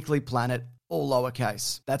shopify.com/weeklyplanet, all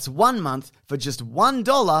lowercase. That's 1 month for just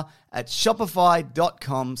 $1 at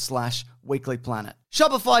shopify.com/weeklyplanet.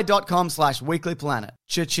 Shopify.com/weeklyplanet.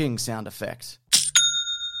 Cha-ching sound effect.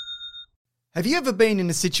 Have you ever been in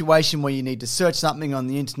a situation where you need to search something on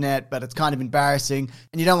the internet, but it's kind of embarrassing,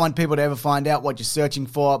 and you don't want people to ever find out what you're searching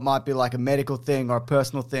for? It might be like a medical thing or a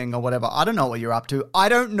personal thing or whatever. I don't know what you're up to. I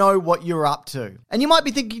don't know what you're up to. And you might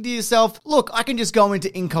be thinking to yourself, look, I can just go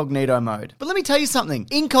into incognito mode. But let me tell you something.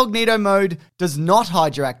 Incognito mode does not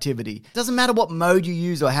hide your activity. It doesn't matter what mode you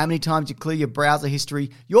use or how many times you clear your browser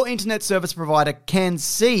history. Your internet service provider can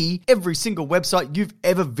see every single website you've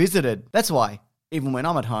ever visited. That's why, even when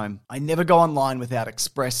I'm at home, I never go online without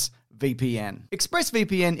ExpressVPN.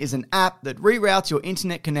 ExpressVPN is an app that reroutes your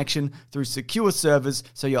internet connection through secure servers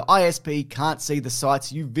so your ISP can't see the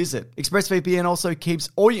sites you visit. ExpressVPN also keeps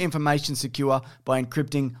all your information secure by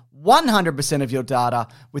encrypting 100% of your data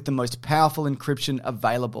with the most powerful encryption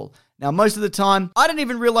available. Now, most of the time, I don't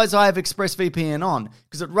even realize I have ExpressVPN on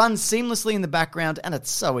because it runs seamlessly in the background and it's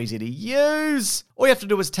so easy to use. All you have to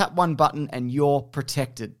do is tap one button and you're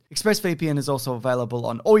protected. ExpressVPN is also available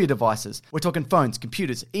on all your devices. We're talking phones,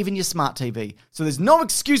 computers, even your smart TV. So there's no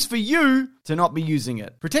excuse for you to not be using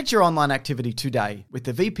it. Protect your online activity today with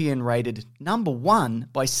the VPN rated #1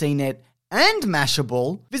 by CNET and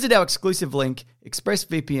Mashable. Visit our exclusive link,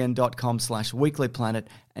 expressvpn.com/weeklyplanet,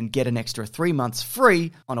 and get an extra 3 months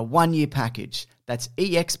free on a 1-year package. That's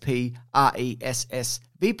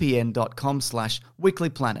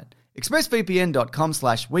expressvpn.com/weeklyplanet.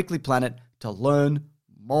 expressvpn.com/weeklyplanet to learn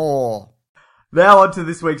more. Now on to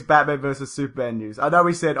this week's Batman vs. Superman news. I know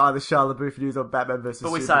we said either Shia LaBeouf news or Batman vs.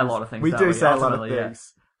 Superman. But we say a lot of things, We don't do we? say a lot of Ultimately,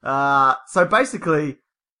 things. So basically,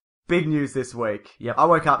 big news this week. Yep. I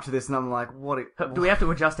woke up to this and I'm like, what? Do we have to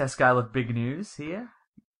adjust our scale of big news here?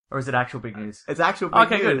 Or is it actual big news? It's actual big news.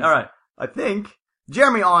 Okay, good. All right. I think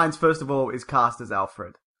Jeremy Irons, first of all, is cast as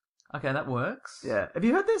Alfred. Okay, that works. Yeah. Have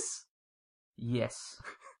you heard this? Yes.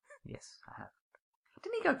 Yes, I have.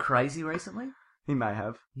 Didn't he go crazy recently? He may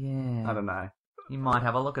have. Yeah. I don't know. You might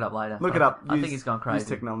have. I'll look it up later. Look it up. I think he's gone crazy. Use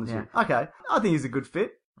technology. Yeah. Okay. I think he's a good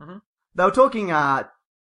fit. Mm-hmm. They were talking,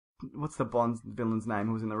 what's the Bond villain's name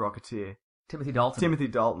who was in The Rocketeer? Timothy Dalton. Timothy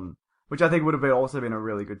Dalton. Which I think would have also been a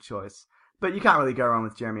really good choice. But you can't really go wrong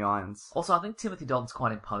with Jeremy Irons. Also, I think Timothy Dalton's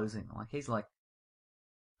quite imposing. Like, he's like,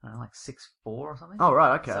 I don't know, like 6'4" or something. Oh,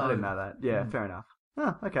 right. Okay. So, I didn't know that. Yeah, fair enough.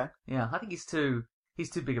 Oh, okay. Yeah, I think he's too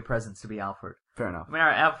big a presence to be Alfred. Fair enough. I mean,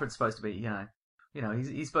 Alfred's supposed to be, he's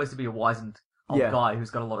supposed to be a wizened old guy who's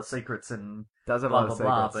got a lot of secrets and Does have blah, a lot of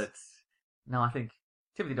blah, secrets. but no, I think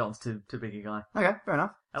Timothy Dalton's too big a guy. Okay, fair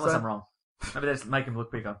enough. Unless I'm wrong. Maybe they just make him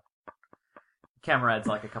look bigger. Camera adds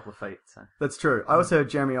like a couple of feet, so. That's true. I also heard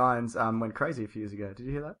Jeremy Irons went crazy a few years ago. Did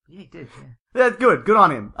you hear that? Yeah, he did, yeah. Yeah, good. Good on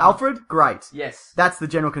him. Alfred, great. Yes. That's the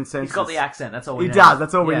general consensus. He's got the accent, that's all we need. He does,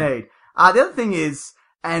 that's all we need. The other thing is,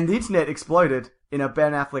 and the internet exploded in a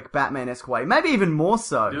Ben Affleck Batman-esque way, maybe even more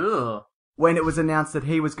so, Ugh. when it was announced that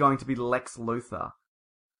he was going to be Lex Luthor.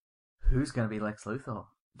 Who's going to be Lex Luthor?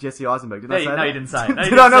 Jesse Eisenberg. Did I say that? No, you didn't say it. No,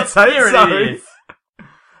 Did I not say Here so? it is.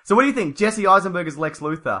 So what do you think? Jesse Eisenberg as Lex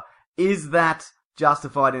Luthor. Is that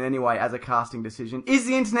justified in any way as a casting decision. Is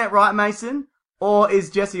the internet right, Mason? Or is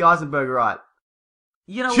Jesse Eisenberg right?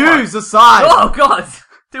 You know Choose what? a side! Oh, God!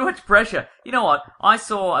 Too much pressure. You know what? I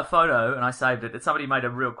saw a photo and I saved it. Somebody made a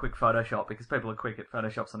real quick Photoshop because people are quick at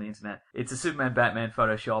Photoshops on the internet. It's a Superman-Batman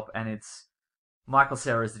Photoshop and it's Michael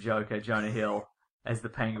Cera as the Joker, Jonah Hill as the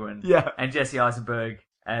Penguin, and Jesse Eisenberg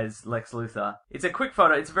as Lex Luthor. It's a quick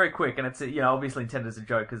photo. It's very quick and it's obviously intended as a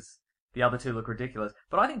joke because the other two look ridiculous.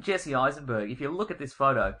 But I think Jesse Eisenberg, if you look at this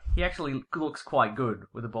photo, he actually looks quite good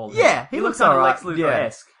with a bald head. Yeah, he looks kind of alright. Lex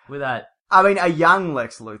Luthor-esque with that. I mean, a young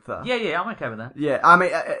Lex Luthor. Yeah, I'm okay with that. Yeah, I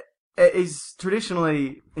mean,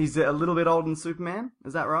 he's a little bit older than Superman.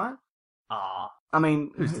 Is that right? I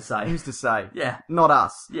mean, who's to say? Who's to say? Yeah, not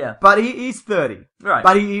us. Yeah, but he's 30. Right.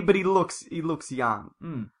 But he looks young.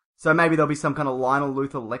 Mm. So maybe there'll be some kind of Lionel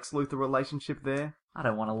Luthor, Lex Luthor relationship there. I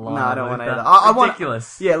don't want to lie. No, I don't want either.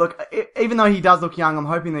 Ridiculous. Yeah, look, even though he does look young, I'm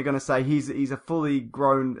hoping they're going to say he's a fully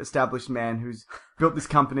grown, established man who's built this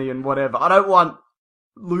company and whatever. I don't want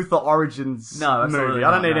Luthor Origins movie.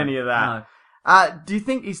 I don't need any of that. No. Do you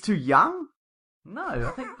think he's too young?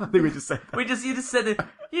 No, I think we just said that. You just said it.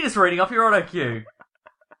 You're just reading off your auto cue.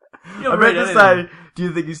 I meant to say, do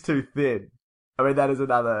you think he's too thin? I mean, that is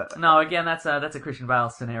another... No, again, that's a Christian Bale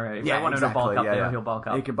scenario. If they want him to bulk up, he'll bulk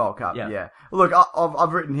up. He can bulk up, yeah. Look,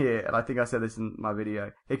 I've written here, and I think I said this in my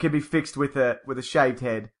video, it can be fixed with a shaved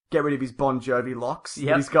head, get rid of his Bon Jovi locks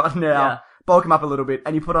that he's got now, bulk him up a little bit,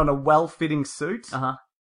 and you put on a well-fitting suit. Uh-huh.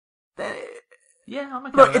 Then, I'm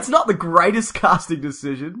okay look, with it's not the greatest casting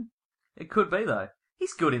decision. It could be, though.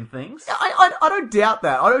 He's good in things. I don't doubt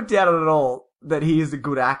that. I don't doubt it at all that he is a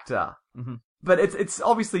good actor. Mm-hmm. But it's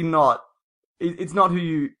obviously not... It's not who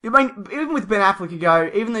you... I mean, even with Ben Affleck, you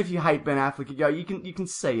go... Even if you hate Ben Affleck, you go... You can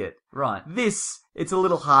see it. Right. This, it's a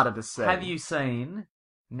little harder to see. Have you seen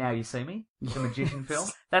Now You See Me? The magician film?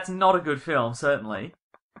 That's not a good film, certainly.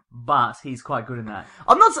 But he's quite good in that.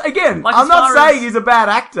 I'm not... Again, like, I'm not saying he's a bad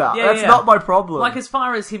actor. That's not my problem. Like, as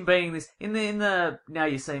far as him being this... In the Now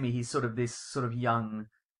You See Me, he's sort of this sort of young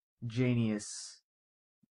genius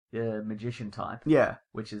magician type. Yeah.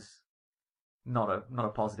 Which is... Not a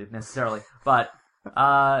positive necessarily, but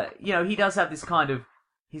he does have this kind of,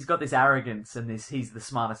 he's got this arrogance and this he's the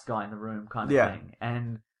smartest guy in the room kind of thing,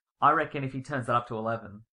 and I reckon if he turns that up to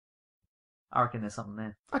 11, I reckon there's something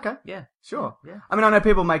there. Okay, yeah, sure. Yeah, I mean, I know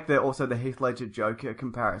people make the Heath Ledger Joker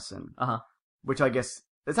comparison, which I guess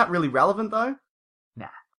is that really relevant though? Nah,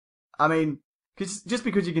 I mean, just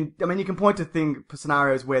because you can point to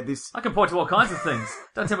scenarios where this. I can point to all kinds of things.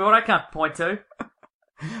 Don't tell me what I can't point to.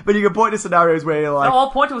 But you can point to scenarios where you're like... No,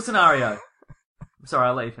 I'll point to a scenario. Sorry,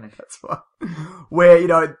 I'll let you finish. That's fine.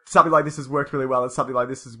 Where, something like this has worked really well and something like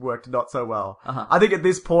this has worked not so well. Uh-huh. I think at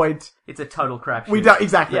this point... It's a total crapshoot. We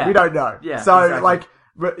don't know. Yeah, so,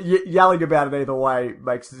 exactly. Yelling about it either way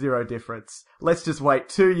makes zero difference. Let's just wait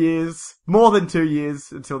 2 years, more than 2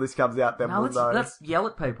 years, until this comes out, then we'll know. Let's yell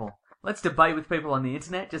at people. Let's debate with people on the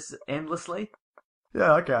internet, just endlessly.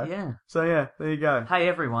 Yeah, okay. Yeah. So, yeah, there you go. Hey,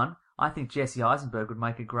 everyone. I think Jesse Eisenberg would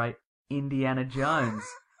make a great Indiana Jones.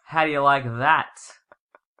 How do you like that?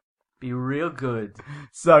 Be real good.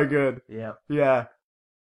 So good. Yeah. Yeah.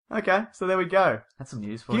 Okay, so there we go. That's some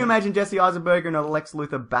news for Can you imagine Jesse Eisenberg in a Lex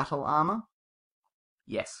Luthor battle armor?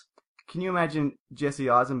 Yes. Can you imagine Jesse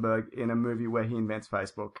Eisenberg in a movie where he invents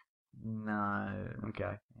Facebook? No.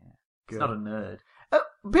 Okay. Yeah. He's not a nerd.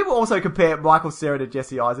 People also compare Michael Cera to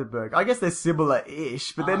Jesse Eisenberg. I guess they're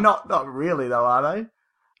similar-ish, but they're not really, though, are they?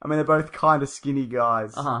 I mean, they're both kind of skinny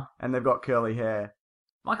guys. And they've got curly hair.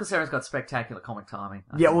 Michael Cera's got spectacular comic timing.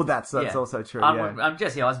 I think. Well, that's also true,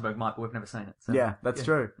 Jesse Eisenberg might, but we've never seen it. So. Yeah, that's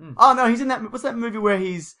true. Mm. Oh, no, he's in that... What's that movie where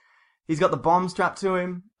he's got the bomb strapped to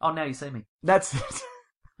him? Oh, Now You See Me. That's it.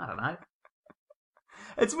 I don't know.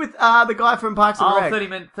 It's with the guy from Parks and Rec.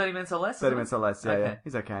 30 minutes or less? 30 minutes or less, yeah.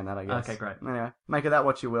 He's okay in that, I guess. Okay, great. Anyway, make of that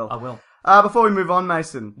what you will. I will. Before we move on,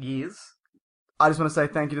 Mason. Yes. I just want to say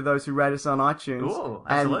thank you to those who rate us on iTunes. Ooh,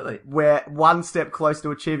 absolutely. And we're one step closer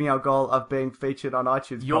to achieving our goal of being featured on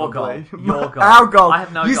iTunes. Your probably. goal. Your goal. Our goal. I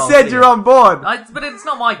have no You goals said here. you're on board. But it's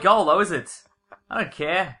not my goal, though, is it? I don't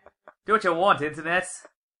care. Do what you want, internet.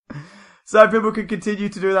 So if people can continue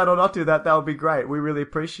to do that or not do that, that would be great. We really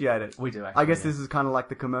appreciate it. We do, actually. I guess this is kind of like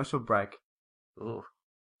the commercial break. Ooh.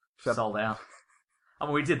 Sold out. I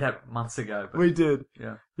mean, we did that months ago. But... We did.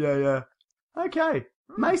 Yeah. Yeah. Okay.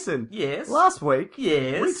 Mason. Yes. Last week,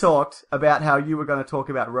 yes, we talked about how you were going to talk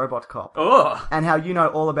about Robocop. Oh. And how you know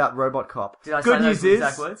all about Robocop. Did I Good say news those is,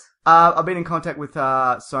 exact words? I've been in contact with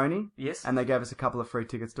Sony. Yes. And they gave us a couple of free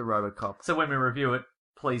tickets to Robocop. So when we review it,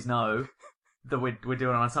 please know that we're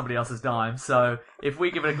doing it on somebody else's dime. So if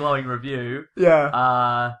we give it a glowing review,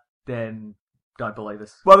 then don't believe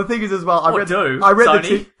us. Well, the thing is as well, I read Sony.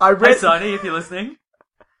 Hey, Sony, if you're listening.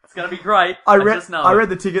 It's going to be great. I read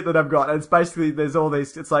the ticket that I've got, and it's basically, there's all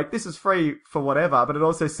these, it's like, this is free for whatever, but it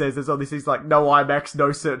also says there's all these things like, no IMAX,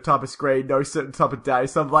 no certain type of screen, no certain type of day.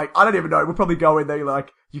 So I'm like, I don't even know. We'll probably go in there,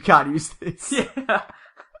 like, you can't use this. Yeah.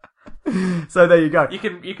 So there you go. You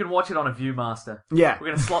can watch it on a Viewmaster. Yeah. We're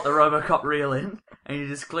going to slot the Robocop reel in, and you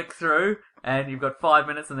just click through, and you've got 5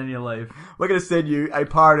 minutes, and then you leave. We're going to send you a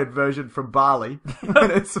pirated version from Bali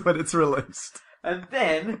when it's released. And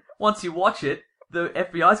then, once you watch it, the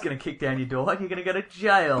FBI's going to kick down your door and you're going to go to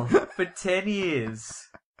jail for 10 years.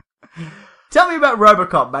 Tell me about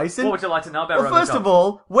Robocop, Mason. What would you like to know about Robocop? First of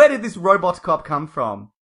all, where did this Robot Cop come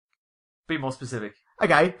from? Be more specific.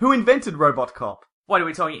 Okay, who invented Robot Cop? What are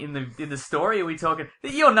we talking in the story? Are we talking...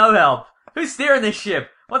 You're no help. Who's steering this ship?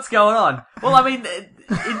 What's going on? Well, I mean,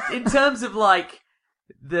 in terms of, like,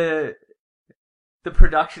 the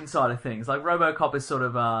production side of things, like, Robocop is sort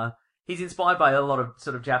of, he's inspired by a lot of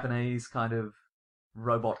sort of Japanese kind of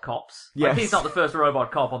robot cops. Yes. Like, he's not the first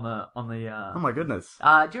robot cop on the Oh my goodness.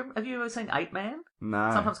 have you ever seen 8 Man?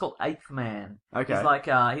 No. Sometimes called 8th Man. Okay. He's like,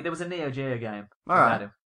 there was a Neo Geo game about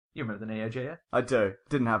him. You remember the Neo Geo? I do.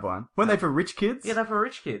 Didn't have one. Weren't they for rich kids? Yeah, they're for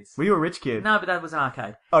rich kids. Were you a rich kid? No, but that was an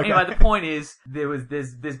arcade. Okay. Anyway, the point is,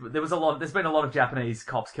 there's been a lot of Japanese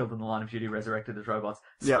cops killed in the line of duty, resurrected as robots.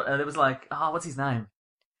 Yeah. There was like, what's his name?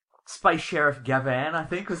 Space Sheriff Gavan, I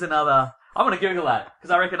think, was another. I'm gonna Google that because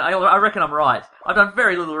I reckon I'm right. I've done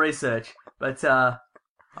very little research, but I'm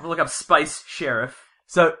gonna look up Space Sheriff.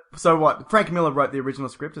 So what? Frank Miller wrote the original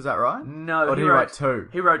script, is that right? No, or did he write 2?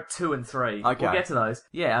 He wrote 2 and 3. Okay, we'll get to those.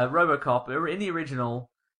 Yeah, Robocop in the original.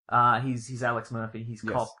 He's Alex Murphy. He's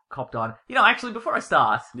Yes. cop died. You know, actually, before I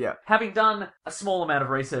start, Yeah. having done a small amount of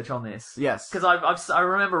research on this, Yes. because I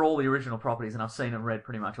remember all the original properties and I've seen and read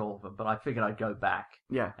pretty much all of them, but I figured I'd go back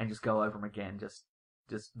Yeah. and just go over them again, just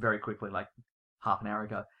very quickly, like half an hour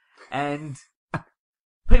ago, and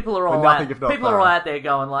people are all out there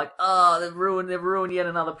going like, oh, they've ruined yet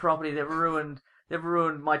another property. They've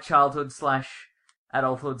ruined my childhood /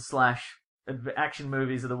 adulthood / action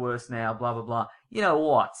movies are the worst now. Blah blah blah. You know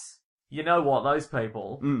what? Those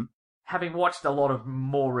people, having watched a lot of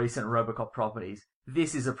more recent Robocop properties,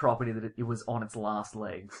 this is a property that it was on its last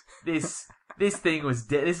legs. This thing was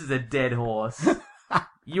dead. This is a dead horse.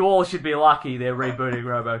 You all should be lucky they're rebooting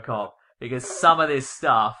Robocop, because some of this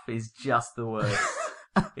stuff is just the worst.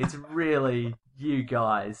 It's really, you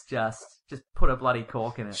guys, just put a bloody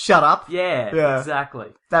cork in it. Shut up. Yeah, exactly.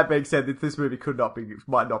 That being said, this movie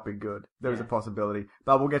might not be good. There is a possibility.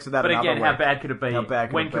 But we'll get to that another But again, week. how bad could it be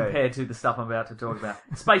compared to the stuff I'm about to talk about?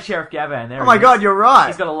 Space Sheriff Gavan, there Oh my god, you're right.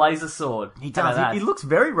 He's got a laser sword. He does. He looks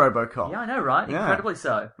very Robocop. Yeah, I know, right? Yeah. Incredibly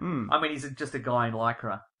so. Mm. I mean, he's just a guy in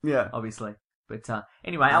Lycra, Yeah. obviously. But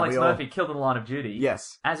anyway, Alex Murphy killed in the line of duty.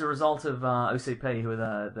 Yes. As a result of OCP, who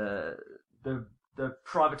are the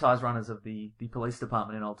privatised runners of the police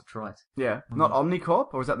department in Old Detroit. Yeah. Not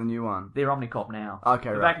Omnicorp, or is that the new one? They're Omnicop now.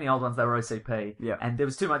 Okay, But back in the old ones, they were OCP. Yeah. And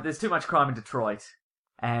there's too much crime in Detroit.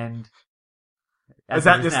 And... Is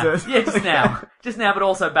that just just now. Yeah, just now. Just now, but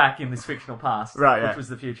also back in this fictional past. Right, Which was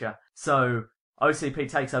the future. So, OCP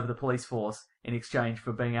takes over the police force in exchange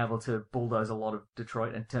for being able to bulldoze a lot of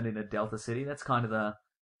Detroit and turn it into Delta City. That's kind of the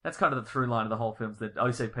through line of the whole film, is that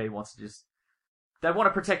OCP wants to they want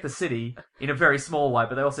to protect the city in a very small way,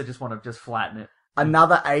 but they also just want to just flatten it.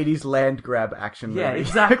 Another 80s land grab action movie. Yeah,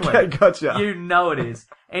 exactly. Okay, gotcha. You know it is.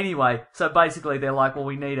 Anyway, so basically they're like, well,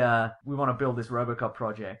 we want to build this Robocop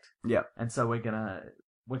project. Yeah. And so we need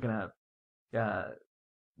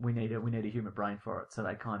a human brain for it. So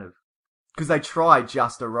they kind of... Because they try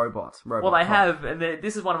just a robot. Well, they have, and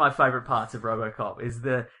this is one of my favourite parts of Robocop, is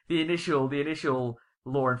the initial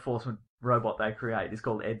law enforcement robot they create is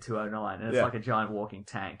called Ed 209, and it's like a giant walking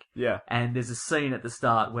tank. Yeah. And there's a scene at the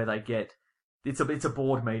start where they get, it's a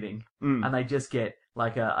board meeting, and they just get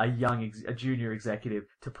like a junior executive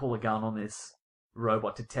to pull a gun on this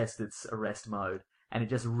robot to test its arrest mode, and it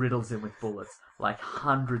just riddles him with bullets, like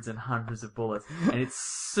hundreds and hundreds of bullets, and it's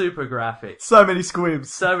super graphic. So many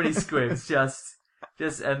squibs. And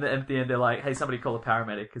at the end they're like, hey, somebody call a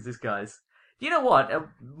paramedic, because this guy's... You know what?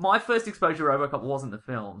 My first exposure to Robocop wasn't the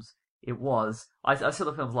films. It was... I saw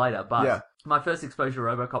the films later, but my first exposure to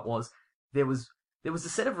Robocop was... There was a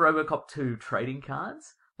set of Robocop 2 trading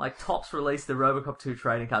cards. Like, Topps released the Robocop 2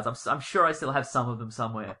 trading cards. I'm sure I still have some of them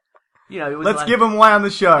somewhere. You know, it was Let's give them away on the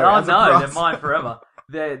show. Oh no, they're mine forever.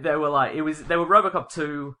 They were Robocop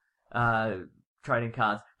 2 trading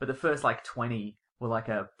cards, but the first like 20 were like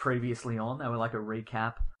a previously on. They were like a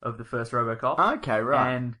recap of the first Robocop. Okay,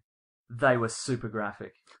 right. And they were super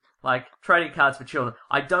graphic. Like trading cards for children.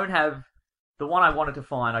 I don't have the one I wanted to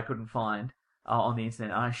find, I couldn't find on the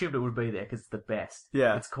internet, and I assumed it would be there because it's the best.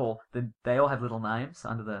 Yeah. It's called, they all have little names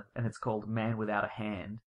and it's called Man Without a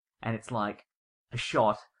Hand, and it's like a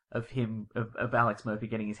shot of him, of Alex Murphy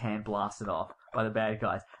getting his hand blasted off by the bad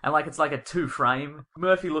guys. And like, it's like a 2-frame,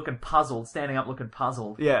 Murphy looking puzzled, standing up looking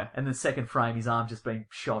puzzled. Yeah. And the second frame, his arm just being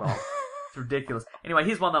shot off. It's ridiculous. Anyway,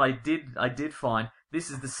 here's one that I did find. This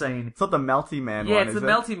is the scene. It's not the Melty Man Yeah, one, it's is the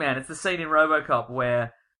it? Melty Man. It's the scene in Robocop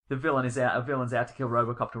where a villain's out to kill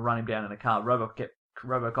Robocop to run him down in a car.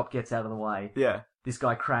 Robocop gets out of the way. Yeah. This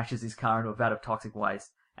guy crashes his car into a vat of toxic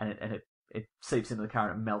waste, and it seeps into the car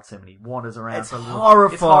and it melts him, and he wanders around. It's for a little.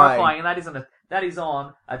 horrifying. It's horrifying, and that is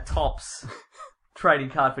on a Topps trading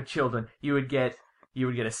card for children. You would get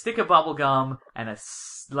a stick of bubble gum and a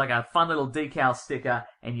fun little decal sticker,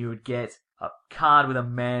 and you would get a card with a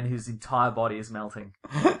man whose entire body is melting.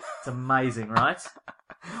 It's amazing, right?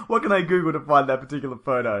 What can I Google to find that particular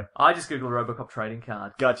photo? I just Googled Robocop trading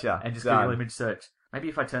card. Gotcha. And just Done. Google image search. Maybe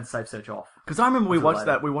if I turn safe search off. Because I remember we I'll do it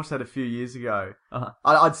watched later. that a few years ago. Uh-huh.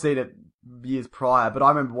 I'd seen it years prior, but I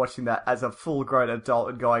remember watching that as a full-grown adult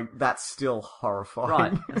and going, that's still horrifying.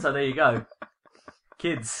 Right. And so there you go.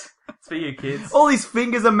 Kids. It's for you, kids. All his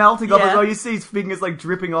fingers are melting off Yeah. as well. You see his fingers like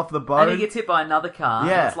dripping off the bone. And he gets hit by another car.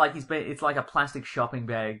 Yeah. It's like a plastic shopping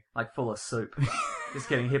bag, like full of soup. Just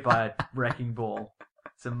getting hit by a wrecking ball.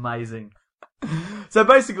 It's amazing. So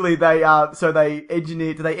basically, do they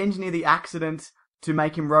engineer the accident to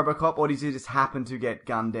make him Robocop, or does he just happen to get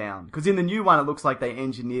gunned down? Because in the new one, it looks like they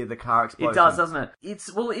engineer the car explosion. It does, doesn't it?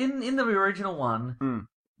 In the original one,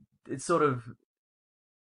 it's sort of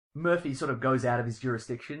Murphy sort of goes out of his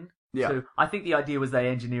jurisdiction. Yeah. So I think the idea was they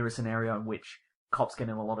engineer a scenario in which cops get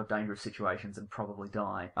in a lot of dangerous situations and probably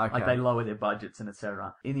die. Okay. Like they lower their budgets and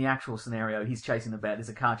etc. In the actual scenario, he's chasing there's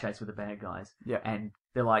a car chase with the bad guys. Yeah. And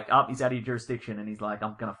they're like, oh, he's out of your jurisdiction, and he's like,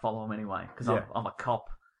 I'm gonna follow him anyway because Yeah. I'm a cop.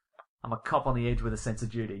 I'm a cop on the edge with a sense of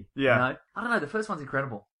duty. Yeah. You know? I don't know. The first one's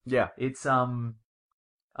incredible. Yeah. It's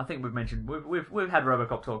I think we've mentioned we've had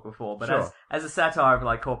Robocop talk before, but Sure. as a satire of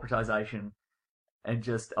like corporatization and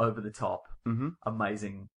just over the top,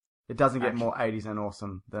 amazing. It doesn't get Action. more 80s and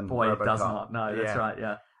awesome than Boy, Robocop. it does not. No, that's Yeah. right.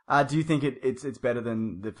 Yeah. Do you think it's better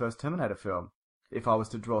than the first Terminator film? If I was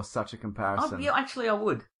to draw such a comparison. Yeah, actually, I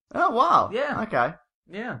would. Oh, wow. Yeah. Okay.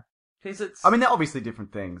 Yeah. Because it's. I mean, they're obviously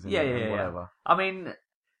different things. And, yeah. and whatever. I mean,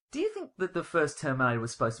 do you think that the first Terminator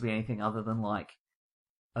was supposed to be anything other than like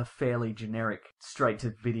a fairly generic,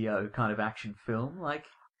 straight-to-video kind of action film? Like,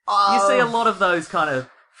 you see a lot of those kind of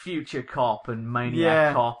future cop and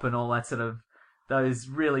maniac cop and all that sort of those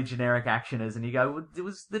really generic actioners, and you go,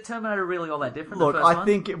 was the Terminator really all that different? Look, the first I one?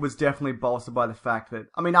 think it was definitely bolstered by the fact that,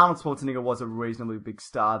 I mean, Arnold Schwarzenegger was a reasonably big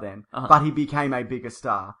star then, Uh-huh. but he became a bigger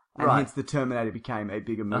star, and Right. hence the Terminator became a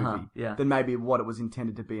bigger movie yeah. than maybe what it was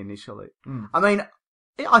intended to be initially. Mm. I mean,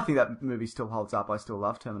 I think that movie still holds up. I still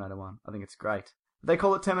love Terminator 1. I think it's great. They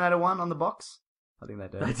call it Terminator 1 on the box? I think they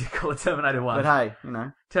do. They did call it Terminator 1. But hey, you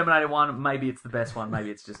know. Terminator 1, maybe it's the best one,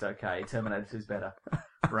 maybe it's just okay. Terminator 2's better.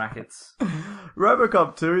 Brackets.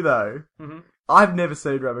 Robocop 2, though. Mm-hmm. I've never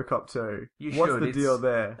seen Robocop 2. You What's should. the deal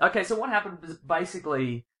there? Okay, so what happened was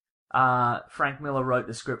basically Frank Miller wrote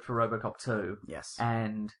the script for Robocop 2. Yes.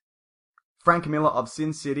 And Frank Miller of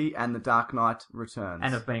Sin City and The Dark Knight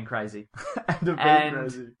Returns. of being crazy. and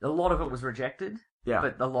crazy. A lot of it was rejected. Yeah.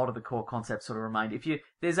 But a lot of the core concepts sort of remained.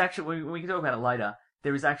 There's actually, we can talk about it later.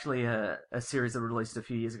 There is actually a series that released a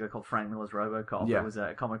few years ago called Frank Miller's Robocop. Yeah. It was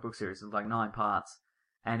a comic book series. It was like 9 parts,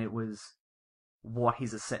 and it was what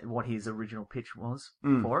his original pitch was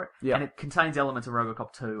for it. Yeah. And it contains elements of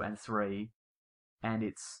Robocop 2 and 3, and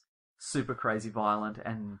it's super crazy violent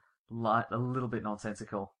and a little bit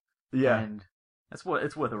nonsensical. Yeah. And it's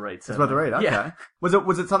worth a read. It's worth a read, okay. Yeah. Was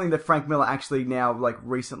it something that Frank Miller actually now, like,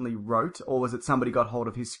 recently wrote, or was it somebody got hold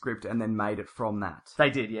of his script and then made it from that? They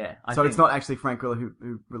did, yeah. So it's not actually Frank Miller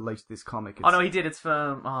who released this comic. It's... Oh, no, he did. It's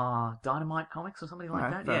from Dynamite Comics or something like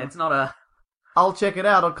Alright, that. fair Yeah, enough. it's not a... I'll check it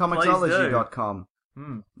out on Please do. Comixology.com.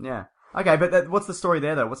 Yeah. Okay, but what's the story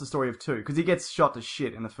there, though? What's the story of 2? Because he gets shot to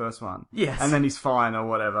shit in the first one. Yes. And then he's fine or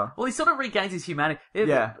whatever. Well, he sort of regains his humanity.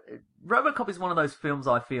 Yeah. Robocop is one of those films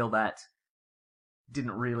I feel that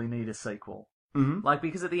didn't really need a sequel. Mm-hmm. Like,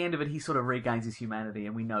 because at the end of it, he sort of regains his humanity,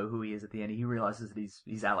 and we know who he is at the end. He realizes that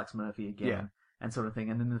he's Alex Murphy again, Yeah. and sort of thing.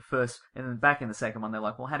 And then back in the second one, they're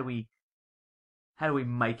like, well, how do we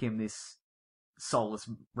make him this soulless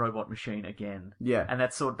robot machine again? Yeah. And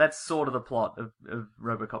that's sort of the plot of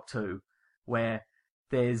Robocop 2, where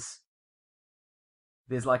there's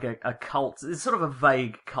like a cult. There's sort of a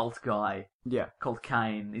vague cult guy Yeah. called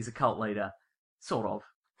Kane. He's a cult leader, sort of.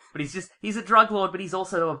 But he's a drug lord, but he's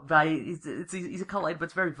also a vague. He's a cult leader, but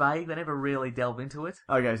it's very vague. They never really delve into it.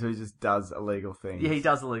 Okay, so he just does illegal things. Yeah, he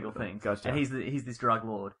does illegal things. Gotcha. And he's this drug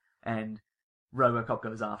lord, and Robocop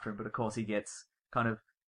goes after him, but of course he gets kind of.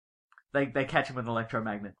 They catch him with an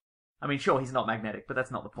electromagnet. I mean, sure, he's not magnetic, but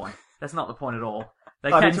that's not the point. That's not the point at all. They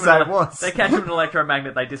catch him with an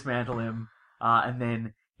electromagnet, they dismantle him, and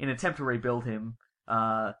then, in an attempt to rebuild him,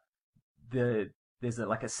 there's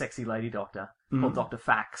a sexy lady doctor called Dr.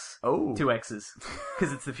 Fax. Oh. 2 X's.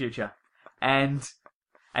 Because it's the future. And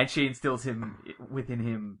she instills within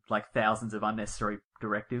him, like, thousands of unnecessary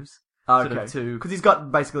directives. Okay. Sort of Because he's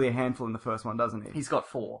got basically a handful in the first one, doesn't he? He's got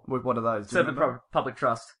 4. What are those? Serve the public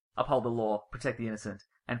trust, uphold the law, protect the innocent.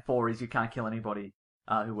 And 4 is you can't kill anybody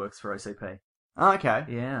who works for OCP. Okay.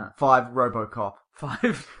 Yeah. 5, Robocop.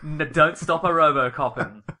 5, don't stop a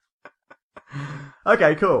Robocopping.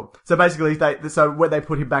 Okay, cool. So basically, so when they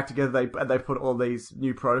put him back together, they put all these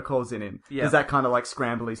new protocols in him. Yeah. Does that kind of like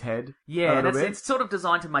scramble his head? Yeah, and it's sort of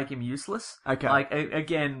designed to make him useless. Okay. Like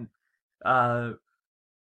again, OCP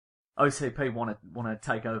want to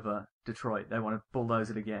take over Detroit. They want to bulldoze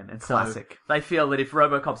it again, and Classic. So they feel that if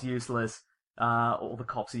Robocop's useless, all the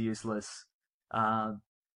cops are useless.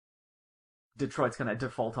 Detroit's going to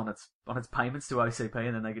default on its payments to OCP,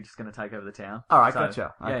 and then they're just going to take over the town. All right, so,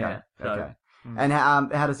 gotcha. Okay, yeah. So, okay. And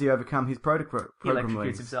how does he overcome his program? He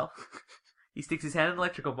electrocutes himself. He sticks his hand in an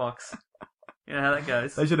electrical box. You know how that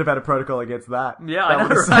goes. They should have had a protocol against that. Yeah, that I know,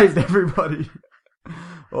 would have right? saved everybody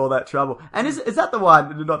all that trouble. And is that the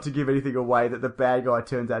one, not to give anything away, that the bad guy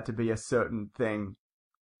turns out to be a certain thing,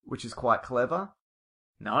 which is quite clever?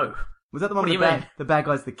 No. Was that the one What where do you mean? the bad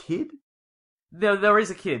guy's the kid? There is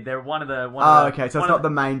a kid. They're one of the. Okay, so it's not the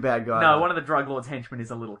main bad guy. No, one of the drug lord's henchmen is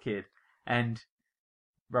a little kid, and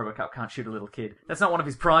Robocop can't shoot a little kid. That's not one of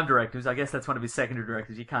his prime directives. I guess that's one of his secondary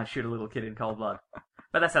directives. You can't shoot a little kid in cold blood.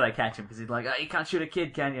 But that's how they catch him, because he's like, "Oh, you can't shoot a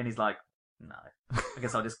kid, can you?" And he's like, "No, I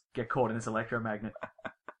guess I'll just get caught in this electromagnet."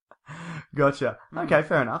 Gotcha. Okay,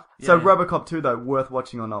 fair enough. So Yeah. Robocop 2, though, worth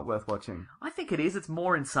watching or not worth watching? I think it is. It's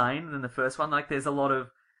more insane than the first one. Like, there's a lot of.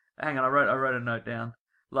 Hang on, I wrote a note down.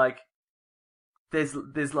 Like, there's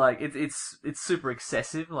like it's super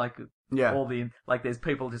excessive. Like, Yeah. all the there's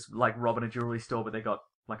people just like robbing a jewelry store, but they got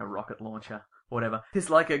like a rocket launcher or whatever. There's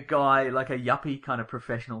like a guy, like a yuppie kind of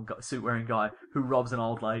professional suit wearing guy who robs an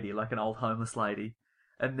old lady, like an old homeless lady,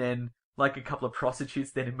 and then like a couple of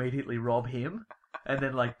prostitutes then immediately rob him and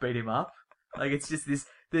then like beat him up. Like, it's just this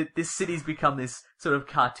city's become this sort of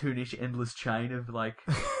cartoonish endless chain of like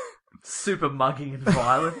super mugging and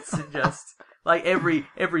violence, and just like every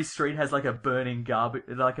street has like a burning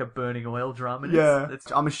oil drum. And Yeah.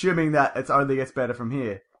 it's I'm assuming that it only gets better from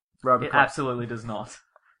here. Robocop. It absolutely does not.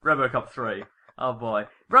 Robocop 3. Oh boy.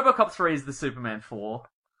 Robocop 3 is the Superman 4,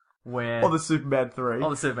 where... Or the Superman 3. Or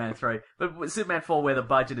the Superman 3. But with Superman 4, where the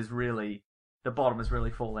budget is really... The bottom has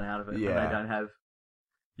really fallen out of it. Yeah. And they don't have,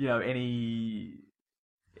 any...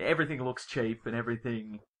 Everything looks cheap, and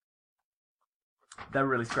everything... They're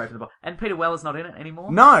really scraping the bottom. And Peter Weller's not in it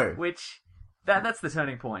anymore. No! Which... That's the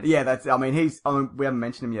turning point. Yeah, we haven't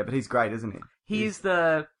mentioned him yet, but he's great, isn't he? He's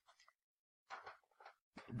the...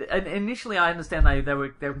 And initially, I understand they were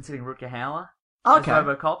considering Rutger Hauer as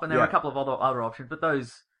Robocop, and there were a couple of other options, but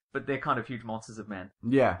they're kind of huge monsters of men.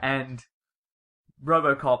 Yeah. And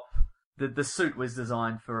Robocop, the suit was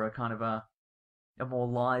designed for a kind of a more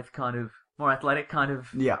lithe kind of, more athletic kind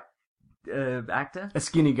of Yeah. Actor. A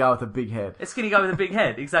skinny guy with a big head. A skinny guy with a big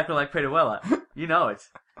head, exactly like Peter Weller. You know it.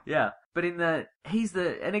 Yeah. But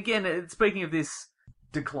and again, speaking of this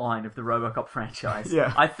decline of the Robocop franchise,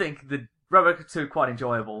 Yeah. I think the Robocop 2 quite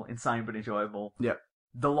enjoyable, insane but enjoyable. Yep.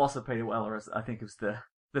 The loss of Peter Weller I think was the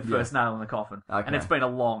first nail in the coffin. Okay. And it's been a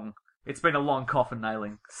long coffin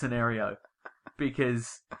nailing scenario,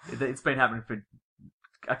 because it's been happening for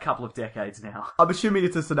a couple of decades now. I'm assuming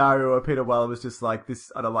it's a scenario where Peter Weller was just like,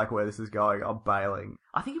 I don't like where this is going, I'm bailing.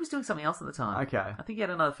 I think he was doing something else at the time. Okay. I think he had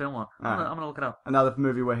another film on. I'm gonna look it up. Another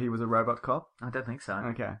movie where he was a robot cop? I don't think so.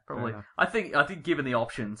 Okay. Probably. fair I think given the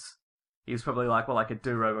options, he was probably like, well, I could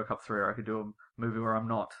do Robocop 3, or I could do a movie where I'm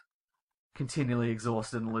not continually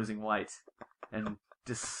exhausted and losing weight and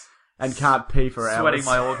just And can't pee for hours. sweating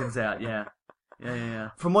my organs out. Yeah. Yeah.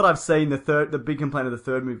 From what I've seen, the big complaint of the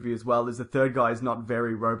third movie as well is the third guy is not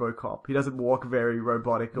very Robocop. He doesn't walk very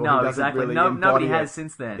robotic, or No, he doesn't exactly. really Nobody embody has it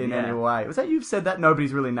since then. in yeah. any way. Was that you've said that?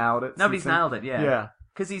 Nobody's really nailed it. Nobody's since then? nailed it. Yeah. Yeah.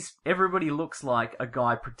 Because everybody looks like a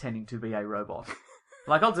guy pretending to be a robot.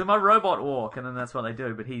 Like, I'll do my robot walk, and then that's what they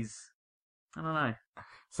do. But I don't know.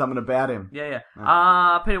 Something about him. Yeah.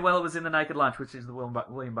 Oh. Peter Weller was in The Naked Lunch, which is the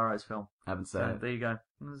William Burroughs film. Haven't seen So it. there you go.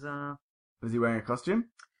 It Was he wearing a costume?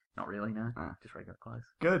 Not really, no. Ah. Just regular clothes.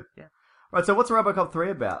 Good. Yeah. Right, so what's Robocop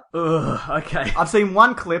 3 about? Ugh, okay. I've seen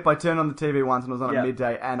one clip. I turned on the TV once and it was on Yeah. at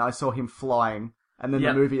midday, and I saw him flying, and then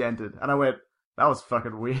Yep. the movie ended, and I went, that was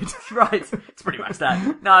fucking weird. Right. It's pretty much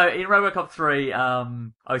that. No, in Robocop 3,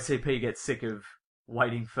 OCP gets sick of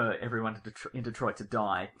waiting for everyone in Detroit to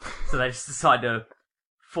die. So they just decide to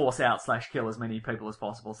force out / kill as many people as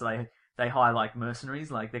possible. So they hire like mercenaries,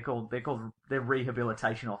 like they're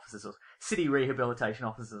rehabilitation officers or city rehabilitation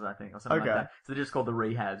officers, I think, or something like Okay. that. So they're just called the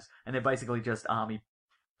rehabs, and they're basically just army,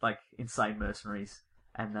 like insane mercenaries,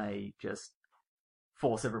 and they just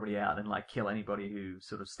force everybody out and like kill anybody who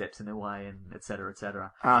sort of steps in their way, and et cetera, et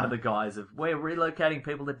cetera. Under the guise of we're relocating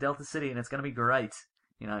people to Delta City and it's going to be great,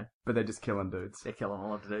 you know. But they're just killing dudes. They're killing a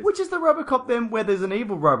lot of dudes. Which is the Robocop then, where there's an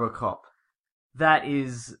evil Robocop? That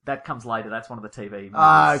comes later. That's one of the TV movies.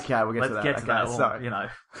 Okay, we'll get to that. Let's get to Okay, that. Or, sorry. you know,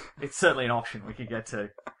 it's certainly an option we can get to.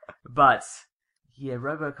 But yeah,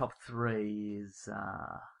 RoboCop 3 is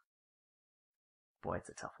boy, it's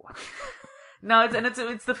a tough one. No,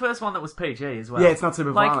 it's the first one that was PG as well. Yeah, it's not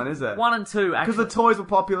super violent, is it? 1 and 2 actually. Because the toys were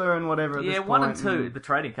popular and whatever at yeah, this 1 point, and 2, the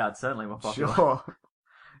trading cards certainly were popular. Sure.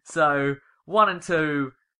 So 1 and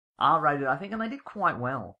 2 R-rated, I think, and they did quite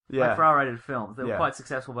well. Yeah. Like for R-rated films, they were Yeah. quite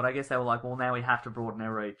successful. But I guess they were like, well, now we have to broaden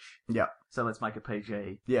our reach, Yeah. so let's make a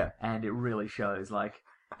PG. Yeah. And it really shows. Like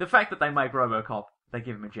the fact that they make RoboCop, they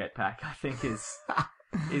give him a jetpack, I think is I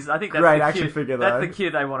think that's Great the action cue, figure, That's though. the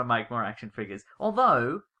cue they want to make more action figures.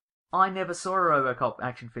 Although I never saw a RoboCop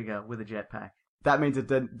action figure with a jetpack. That means it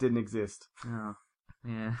didn't exist. Oh,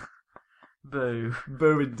 yeah. Boo.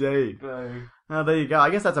 Boo indeed. Boo. Oh, there you go. I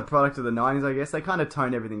guess that's a product of the 90s, I guess. They kind of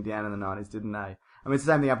toned everything down in the 90s, didn't they? I mean, it's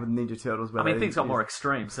the same thing up with Ninja Turtles. Where I mean, they things got use- more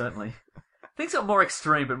extreme, certainly. Things got more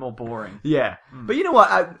extreme, but more boring. Yeah. But you know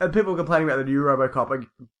what? People complaining about the new RoboCop.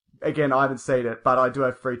 Again, I haven't seen it, but I do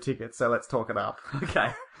have free tickets, so let's talk it up.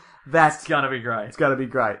 Okay. That's It's gonna be great. It's going to be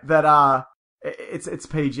great. That it's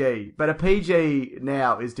PG, but a PG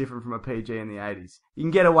now is different from a PG in the 80s. You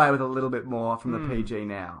can get away with a little bit more from the PG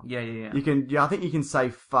now. Yeah. You can. I think you can say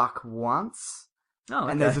fuck once, Oh,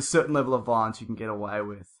 okay. and there's a certain level of violence you can get away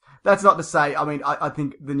with. That's not to say. I mean, I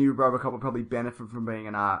think the new RoboCop will probably benefit from being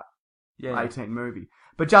an R18 movie,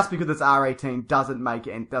 but just because it's R18 doesn't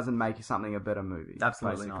make something a better movie.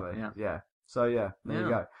 Absolutely basically. not, Yeah. So yeah, there you Yeah.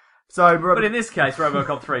 go. So, But in this case,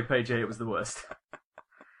 RoboCop 3 PG, it was the worst.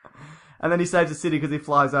 and then he saves the city because he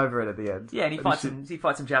flies over it at the end. Yeah, and he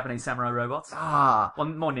fights some Japanese samurai robots. Ah, Well,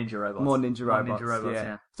 more ninja robots. more ninja robots.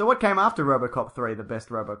 Yeah. So what came after RoboCop 3, the best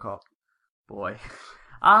RoboCop? Boy.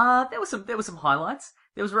 There was some highlights.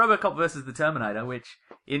 There was RoboCop versus the Terminator, which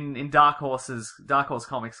in Dark Horse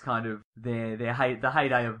comics, kind of the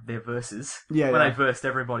heyday of their verses. Yeah, when yeah. they versed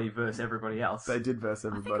everybody versus everybody else. They did verse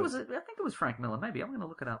I think everybody. it was Frank Miller. Maybe I'm going to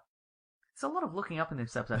look it up. There's a lot of looking up in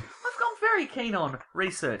this episode. I've gone very keen on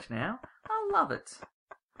research now. I love it.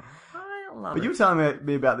 I love But it. you were telling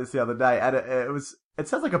me about this the other day, and it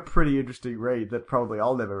sounds like a pretty interesting read that probably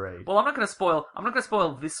I'll never read. Well, I'm not going to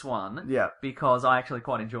spoil this one. Yeah. Because I actually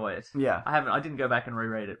quite enjoy it. Yeah. I didn't go back and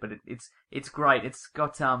reread it, but it's great. It's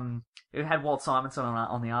got it had Walt Simonson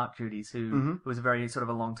on the art duties, who was a very sort of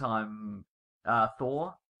a long time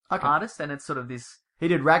Thor artist, and it's sort of this. He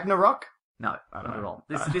did Ragnarok. No, not at all.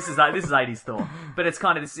 This is 80s Thor, but it's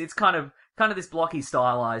kind of this blocky,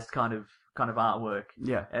 stylized kind of artwork.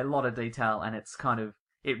 Yeah. A lot of detail, and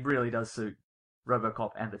it really does suit RoboCop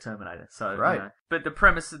and the Terminator. So, Right. you know, but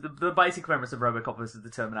the basic premise of RoboCop versus the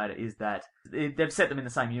Terminator is that they've set them in the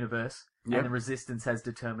same universe, Yep. and the Resistance has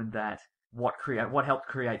determined that what helped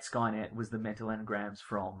create Skynet was the mental engrams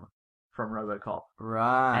from RoboCop,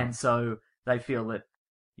 Right. and so they feel that,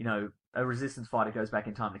 you know, a Resistance fighter goes back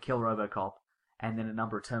in time to kill RoboCop, and then a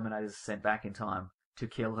number of Terminators are sent back in time to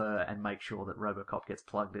kill her and make sure that RoboCop gets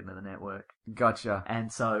plugged into the network. Gotcha.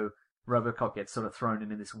 And so RoboCop gets sort of thrown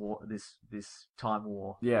into this war, this time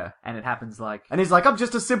war. Yeah. And it happens like... And he's like, I'm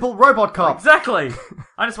just a simple robot cop. Exactly!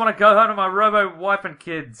 I just want to go home to my robo wife and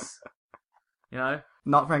kids. You know?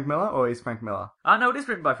 Not Frank Miller, or is Frank Miller? No, it is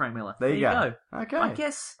written by Frank Miller. There you go. Okay. I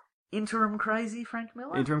guess interim crazy Frank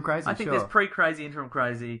Miller? Interim crazy, I think sure. there's pre-crazy, interim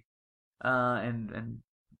crazy, and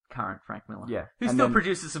current Frank Miller. Yeah. Who And still then-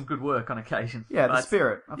 produces some good work on occasion. Yeah, The But-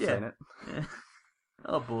 Spirit. I've yeah. seen it. Yeah.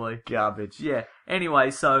 Oh boy. Garbage. Yeah. Anyway,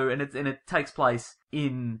 so and it takes place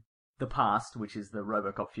in the past, which is the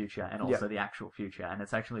RoboCop future, and also the actual future, and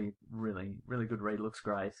it's actually really, really good read. Looks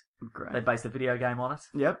great. They Great. based a video game on it.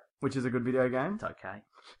 Yep. Which is a good video game. It's okay.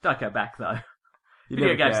 Don't go back though.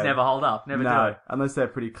 Video games never hold up. Never do. Unless they're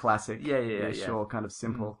pretty classic. Yeah. Sure, kind of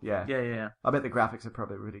simple. Yeah. Yeah. I bet the graphics are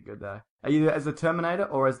probably really good though. Are you as the Terminator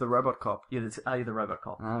or as the Robocop? You're the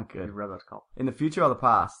Robocop. Oh, good. You're Robocop. In the future or the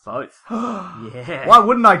past? Both. Yeah. Why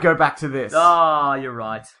wouldn't I go back to this? Oh, you're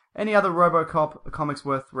right. Any other Robocop comics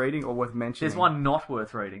worth reading or worth mentioning? There's one not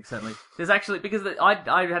worth reading, certainly. There's actually, because I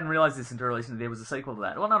hadn't realised this until recently, there was a sequel to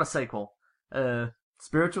that. Well, not a sequel.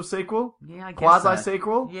 Spiritual sequel? Yeah, I guess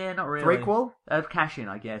Quasi-sequel? Yeah, not really. Threequel? Cash-in,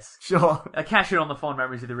 I guess. Sure. A cash-in on the fond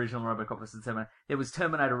memories of the original Robocop versus Terminator. There was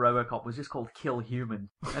Terminator Robocop, was just called Kill Human.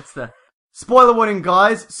 That's the... Spoiler warning,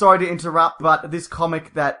 guys. Sorry to interrupt, but this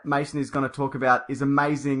comic that Mason is going to talk about is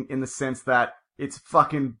amazing in the sense that it's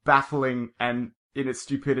fucking baffling and in its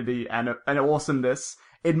stupidity and awesomeness.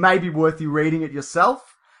 It may be worth you reading it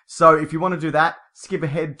yourself. So if you want to do that, skip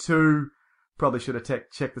ahead to... Probably should have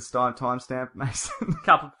checked the timestamp, Mason.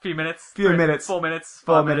 Few minutes. 4 minutes.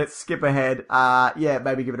 5 minutes. Skip ahead.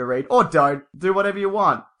 Maybe give it a read. Or don't. Do whatever you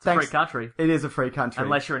want. It's a free country. It is a free country.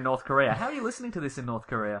 Unless you're in North Korea. How are you listening to this in North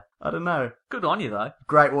Korea? I don't know. Good on you, though.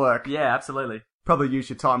 Great work. Yeah, absolutely. Probably use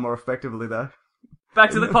your time more effectively, though.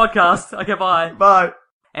 Back to the podcast. Okay, bye. Bye.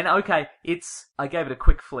 And okay, I gave it a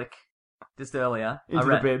quick flick just earlier. Into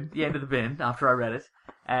the bin. Yeah, into the bin after I read it.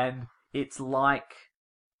 And it's like,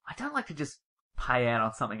 I don't like to just pay out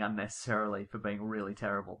on something unnecessarily for being really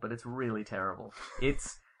terrible, but it's really terrible.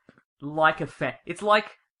 It's like it's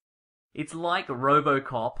like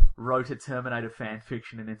Robocop wrote a Terminator fan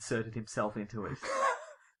fiction and inserted himself into it.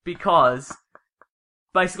 Because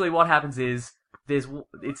basically what happens is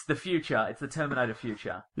it's the future, it's the Terminator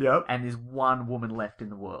future. Yep. And there's one woman left in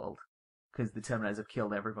the world because the Terminators have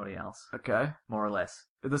killed everybody else. Okay. More or less.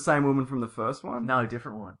 The same woman from the first one? No,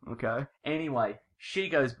 different one. Okay. Anyway,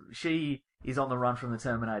 she is on the run from the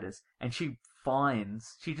Terminators, and she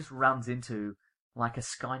just runs into, like, a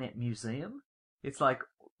Skynet museum. It's like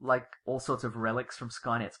all sorts of relics from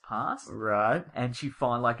Skynet's past. Right. And she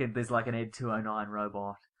there's like an Ed 209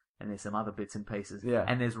 robot, and there's some other bits and pieces. Yeah.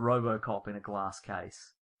 And there's Robocop in a glass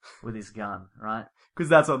case with his gun, right? Because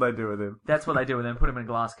that's what they do with him. That's what they do with him, put him in a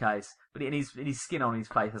glass case. But his skin on his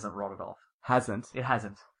face hasn't rotted off. Hasn't? It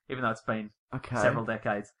hasn't, even though it's been okay. several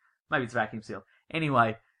decades. Maybe it's vacuum sealed.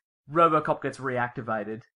 Anyway, Robocop gets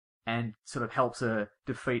reactivated and sort of helps her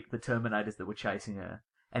defeat the Terminators that were chasing her.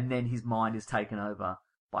 And then his mind is taken over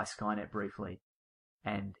by Skynet briefly.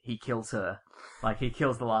 And he kills her. Like, he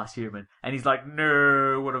kills the last human. And he's like,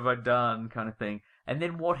 no, what have I done? Kind of thing. And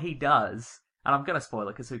then what he does, and I'm going to spoil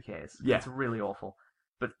it because who cares? Yeah. It's really awful.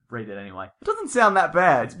 But read it anyway. It doesn't sound that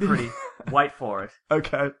bad. It's pretty. Wait for it.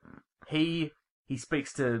 Okay. He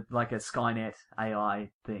speaks to, like, a Skynet AI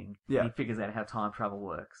thing. Yeah. He figures out how time travel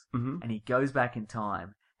works. Mm-hmm. And he goes back in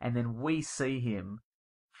time. And then we see him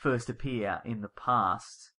first appear in the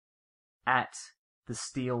past at the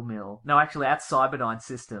steel mill. No, actually, at Cyberdyne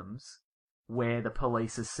Systems, where the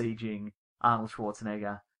police are sieging Arnold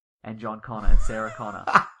Schwarzenegger and John Connor and Sarah Connor.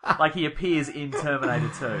 Like, he appears in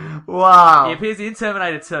Terminator 2. Wow. He appears in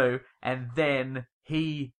Terminator 2, and then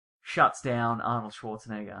he shuts down Arnold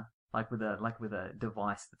Schwarzenegger. Like with a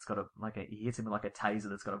device that's got he hits him with like a taser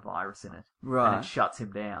that's got a virus in it. Right. And it shuts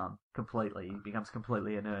him down completely. He becomes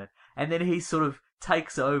completely inert. And then he sort of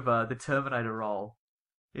takes over the Terminator role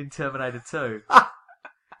in Terminator 2.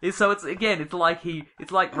 So it's like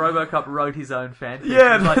Robocop wrote his own fanfiction.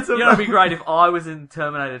 Yeah, it's like, that's it'd be great if I was in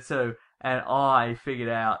Terminator 2 and I figured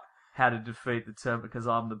out how to defeat the Terminator because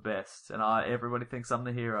I'm the best and everybody thinks I'm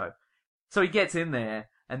the hero. So he gets in there.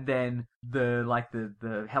 And then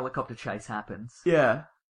the helicopter chase happens. Yeah.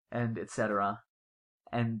 And etc.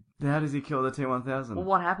 And how does he kill the T-1000? Well,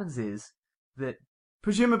 what happens is that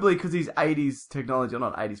presumably because he's 80s technology, or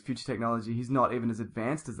not 80s, future technology, he's not even as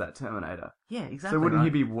advanced as that Terminator. Yeah, exactly. So wouldn't right.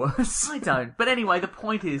 he be worse? I don't. But anyway, the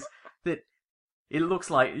point is that it looks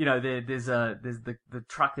like, there's the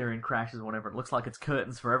truck they're in crashes or whatever. It looks like it's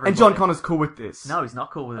curtains for everybody. And John Connor's cool with this. No, he's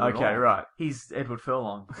not cool with it at all. Okay, right. He's Edward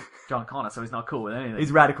Furlong, John Connor, so he's not cool with anything.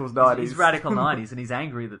 He's radicals 90s. He's radical 90s, and he's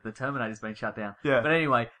angry that the Terminator's been shut down. Yeah. But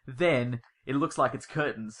anyway, then it looks like it's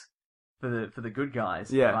curtains for the good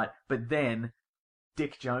guys. Yeah. Right. But then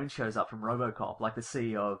Dick Jones shows up from Robocop, like the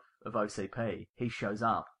CEO of OCP. He shows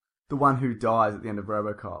up. The one who dies at the end of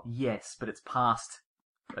Robocop. Yes, but it's past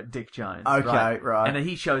Dick Jones. Okay, right. And then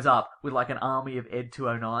he shows up with like an army of Ed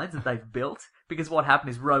 209s that they've built. Because what happened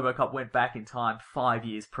is Robocop went back in time 5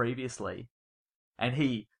 years previously. And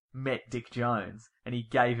he met Dick Jones. And he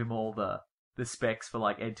gave him all the specs for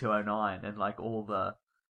like Ed 209 and like all the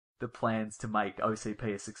plans to make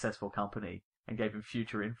OCP a successful company. And gave him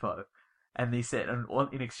future info. And he said,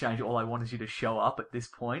 in exchange, all I want is you to show up at this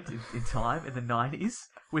point in time, in the 90s.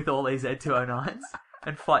 with all these Ed-209s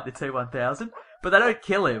and fight the T-1000. But they don't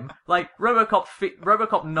kill him. Like,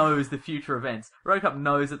 Robocop knows the future events. Robocop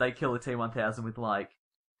knows that they kill the T-1000 with, like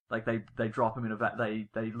they drop him in a vat,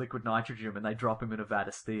 they liquid nitrogen him and they drop him in a vat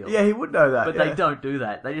of steel. Yeah, he would know that. But they don't do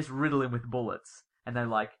that. They just riddle him with bullets. And they,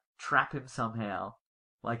 like, trap him somehow.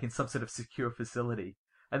 Like, in some sort of secure facility.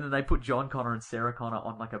 And then they put John Connor and Sarah Connor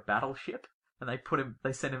on, like, a battleship. And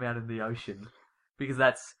they send him out in the ocean. Because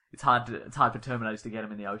it's hard for Terminators to get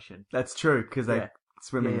him in the ocean. That's true, because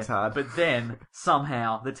swimming's hard. But then,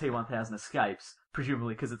 somehow, the T-1000 escapes.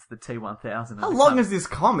 Presumably because it's the T-1000. How long is this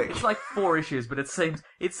comic? It's like 4 issues, but it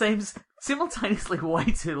seems simultaneously way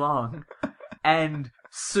too long. And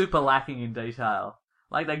super lacking in detail.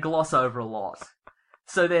 Like, they gloss over a lot.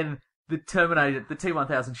 So then, the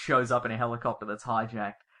T-1000 shows up in a helicopter that's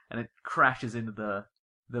hijacked, and it crashes into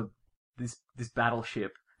this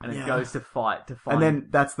battleship, and it goes to fight. And then,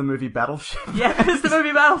 that's the movie Battleship? Yeah, it's the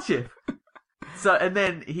movie Battleship! So, and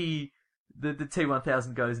then the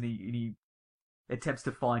T-1000 goes and he attempts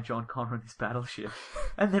to find John Connor in this battleship.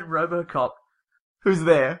 And then Robocop... Who's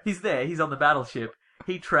there? He's there, he's on the battleship.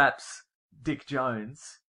 He traps Dick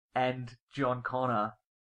Jones and John Connor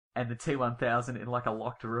and the T-1000 in, like, a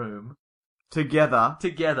locked room. Together,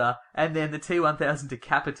 and then the T-1000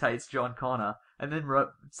 decapitates John Connor, and then,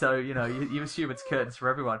 so, you know, you assume it's curtains for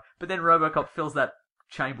everyone. But then Robocop fills that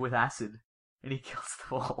chamber with acid, and he kills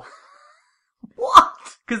them all.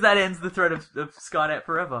 What? Because that ends the threat of Skynet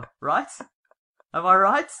forever, right? Am I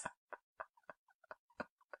right?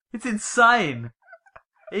 It's insane.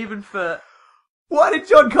 Even for... Why did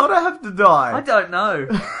John Connor have to die? I don't know.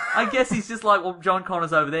 I guess he's just like, well, John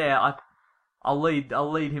Connor's over there. I'll lead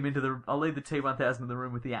him into the T-1000 in the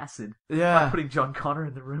room with the acid. Yeah. By putting John Connor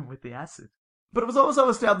in the room with the acid. But it was also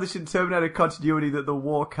established in Terminator continuity that the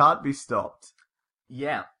war can't be stopped.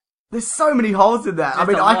 Yeah. There's so many holes in that. There's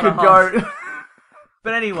I mean, I could go...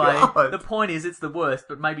 But anyway, God. The point is, it's the worst.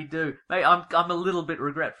 But maybe I'm a little bit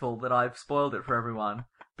regretful that I've spoiled it for everyone,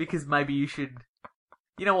 because maybe you should,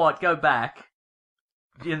 you know what, go back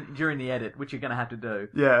during the edit, which you're going to have to do.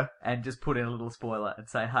 Yeah. And just put in a little spoiler and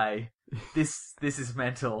say, hey, this is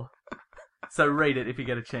mental. So read it if you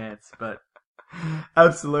get a chance. But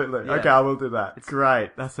absolutely. Yeah. Okay, I will do that. It's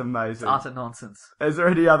great. That's amazing. It's utter nonsense. Is there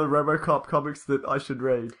any other Robocop comics that I should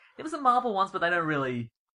read? There was the Marvel ones, but they don't really...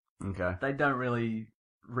 Okay. They don't really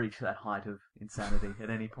reach that height of insanity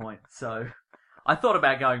at any point. So I thought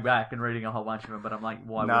about going back and reading a whole bunch of them, but I'm like,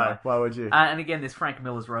 why would I? Why would you? And again, there's Frank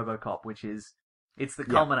Miller's Robocop, which is it's the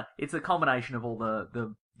combination of all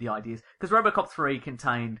the ideas, because Robocop 3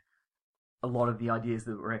 contained a lot of the ideas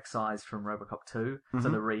that were excised from Robocop 2, Mm-hmm. so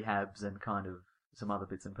the rehabs and kind of some other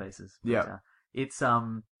bits and pieces. Yeah. But,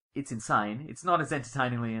 it's insane. It's not as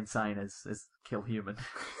entertainingly insane as Kill Human.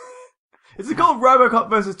 Is it called Robocop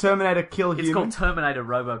versus Terminator Kill Human? It's called Terminator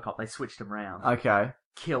Robocop. They switched them around. Okay.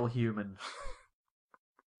 Kill Human.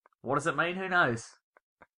 What does it mean? Who knows?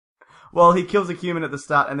 Well, he kills a human at the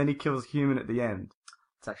start, and then he kills a human at the end.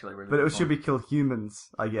 It's actually really But good it should point. be Kill Humans,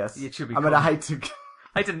 I guess. It should be I mean, called- I hate to...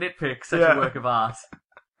 I hate to nitpick such Yeah. a work of art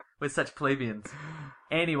with such plebeians.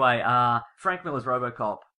 Anyway, Frank Miller's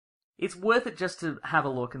Robocop. It's worth it just to have a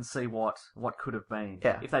look and see what could have been.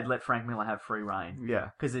 Yeah. If they'd let Frank Miller have free reign. Yeah.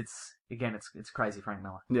 Because it's crazy Frank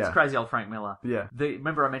Miller. Yeah. It's crazy old Frank Miller. Yeah.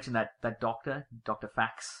 Remember I mentioned that doctor, Dr.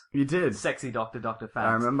 Fax? You did. Sexy doctor, Dr. Fax.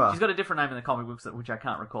 I remember. She's got a different name in the comic books, which I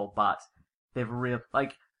can't recall, but they've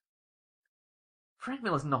Frank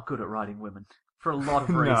Miller's not good at writing women. For a lot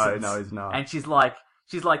of reasons. No, he's not. And she's like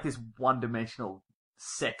this one-dimensional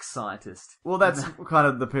sex scientist. Well, that's kind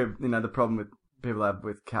of the problem with people have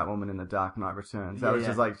with Catwoman in The Dark Knight Returns. That was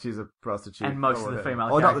just like, she's a prostitute. And most of the female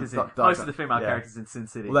characters in Sin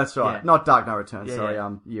City. Well, that's right. Yeah. Not Dark Knight Returns, Yeah, sorry,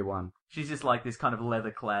 yeah. Year One. She's just like this kind of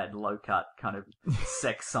leather-clad, low-cut kind of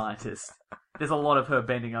sex scientist. There's a lot of her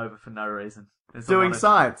bending over for no reason. Doing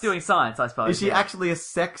science, I suppose. Is she actually a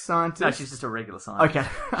sex scientist? No, she's just a regular scientist.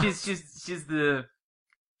 Okay.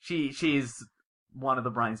 She is one of the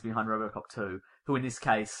brains behind Robocop 2, who in this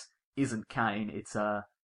case isn't Kane. It's a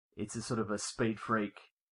sort of a speed freak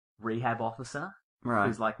rehab officer, right?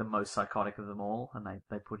 Who's like the most psychotic of them all, and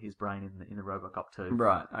they put his brain in the Robocop 2.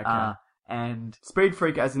 Right. Okay. And speed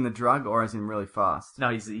freak as in the drug or as in really fast?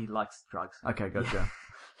 No, he likes drugs. Okay, gotcha. Yeah.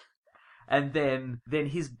 And then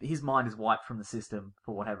his mind is wiped from the system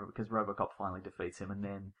for whatever, because Robocop finally defeats him, and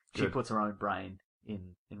then she puts her own brain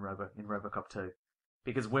in Robocop 2.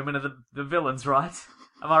 Because women are the villains, right?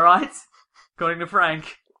 Am I right? According to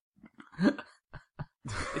Frank.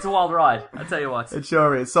 It's a wild ride, I tell you what. It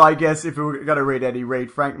sure is. So I guess if we were going to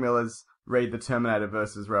read Frank Miller's read the Terminator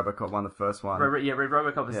versus Robocop one, the first one. Read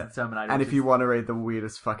Robocop versus the Terminator. And if you want to read the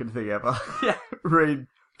weirdest fucking thing ever, read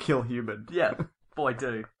Kill Human. Yeah, boy,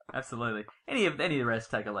 do. Absolutely. Any of the rest,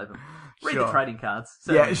 take a leave them. Read Sure. the trading cards.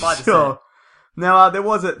 Yeah, Buy the sure. set. Now, there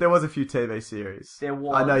was a few TV series. There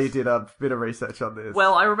was. I know you did a bit of research on this.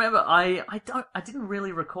 Well, I remember I didn't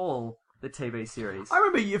really recall the TV series. I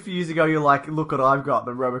remember a few years ago you're like, look what I've got,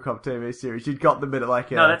 the Robocop TV series. You'd got them at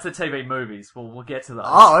like No, that's the TV movies. We'll get to those.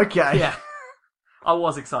 Oh, okay. Yeah. I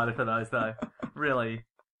was excited for those though. Really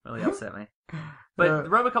upset me. But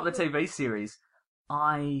Robocop the TV series,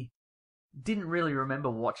 I didn't really remember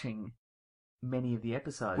watching many of the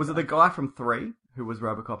episodes. Was it the guy from 3 who was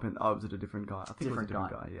Robocop in... Oh, was it a different guy? I think Different it was a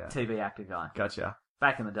different guy, yeah. TV actor guy. Gotcha.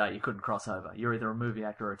 Back in the day, you couldn't cross over. You're either a movie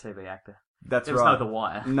actor or a TV actor. That's There was right. no The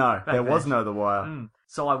Wire. No, there was then. no The Wire.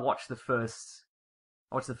 So I watched the first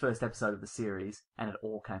episode of the series, and it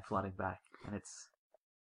all came flooding back. And its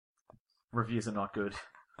reviews are not good.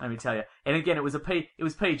 Let me tell you. And again, it was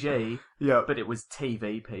PG, Yeah. but it was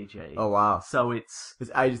TV PG. Oh, wow. So it's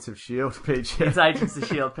Agents of S.H.I.E.L.D. PG. It's Agents of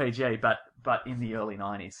S.H.I.E.L.D. PG, but in the early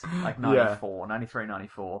 90s. Like 93,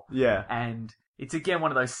 94. Yeah. And it's again one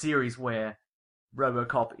of those series where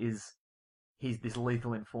Robocop he's this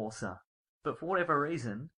lethal enforcer. But for whatever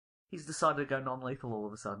reason, he's decided to go non-lethal all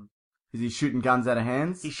of a sudden. Is he shooting guns out of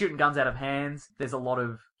hands? He's shooting guns out of hands. There's a lot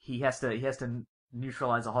of... He has to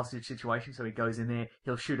neutralize a hostage situation, so he goes in there.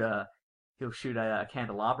 He'll shoot a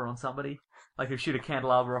candelabra on somebody. Like, he'll shoot a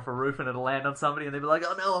candelabra off a roof and it'll land on somebody, and they'll be like,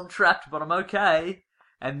 oh no, I'm trapped, but I'm okay.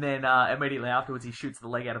 And then immediately afterwards, he shoots the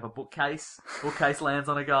leg out of a bookcase. Bookcase lands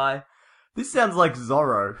on a guy. This sounds like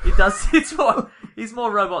Zorro. It does. He's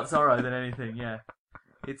more Robot Zorro than anything. Yeah.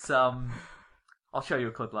 It's I'll show you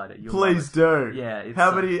a clip later. Please do. Yeah. It's,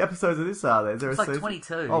 How many episodes of this are there? Is there It's a like season?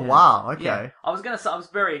 22. Oh yeah. wow. Okay. Yeah. I was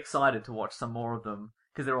very excited to watch some more of them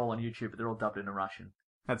because they're all on YouTube, but they're all dubbed into Russian.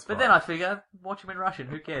 That's But fine. then I figure, watch them in Russian.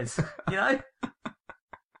 Who cares? You know?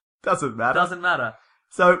 Doesn't matter. Doesn't matter.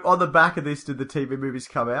 So on the back of this, did the TV movies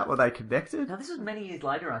come out? Were they connected? Now this was many years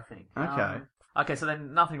later, I think. Okay. Okay, so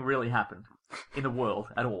then nothing really happened in the world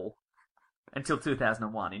at all until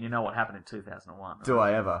 2001, and you know what happened in 2001. Right? Do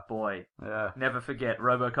I ever? Boy, Yeah. never forget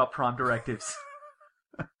RoboCop Prime Directives.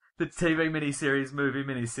 The TV movie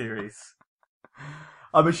miniseries.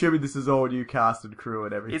 I'm assuming this is all new cast and crew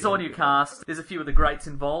and everything. It's all new cast. There's a few of the greats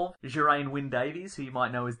involved. Geraint Wyn Davies, who you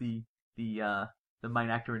might know as the main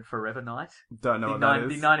actor in Forever Night. Don't know the, what that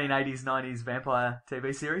is. The 1980s, 90s vampire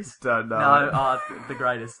TV series. Don't know. No, the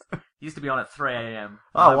greatest. Used to be on at 3 a.m.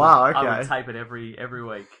 Oh, wow, okay. I would tape it every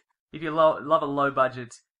week. If you love a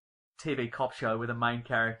low-budget TV cop show where the main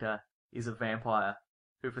character is a vampire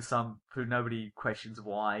who nobody questions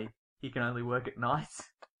why he can only work at night.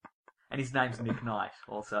 And his name's Nick Knight,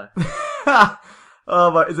 also.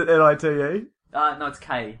 Oh, but is it N-I-T-E? No, it's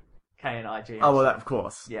K-N-I-G. Oh, well, that, of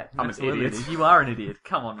course. Yeah, I'm absolutely. an idiot. You are an idiot.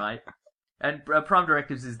 Come on, mate. And Prime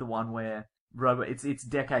Directives is the one where it's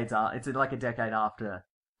decades. It's like a decade after.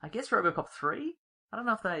 I guess RoboCop 3. I don't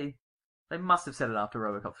know if they must have set it after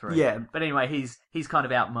RoboCop 3. Yeah. But anyway, he's kind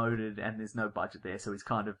of outmoded and there's no budget there, so he's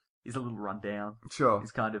a little run down. Sure.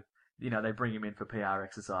 He's kind of, they bring him in for PR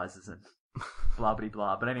exercises and blah blah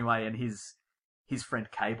blah. But anyway, and his friend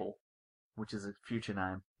Cable, which is a future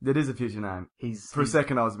name. It is a future name. For a he's-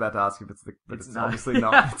 second I was about to ask if it's but it's not. obviously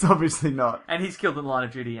not. It's obviously not. And he's killed in the line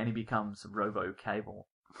of duty and he becomes Robo Cable.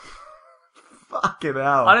 Fucking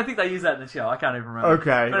hell. I don't think they use that in the show. I can't even remember.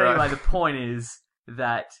 Okay, But right. anyway, the point is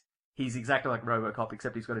that he's exactly like Robocop,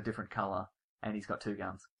 except he's got a different colour and he's got 2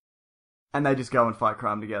 guns. And they just go and fight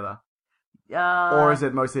crime together. Or Or is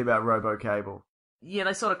it mostly about Robo Cable? Yeah,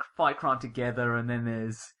 they sort of fight crime together, and then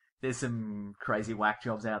there's some crazy whack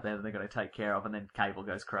jobs out there that they've got to take care of, and then Cable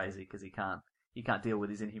goes crazy because he can't deal with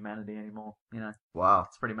his inhumanity anymore. Wow.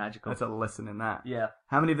 It's pretty magical. That's a lesson in that. Yeah.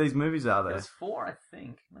 How many of these movies are there? There was 4, I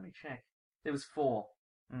think. Let me check. There was 4.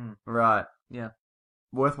 Right. Yeah.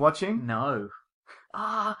 Worth watching? No.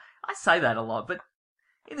 I say that a lot, but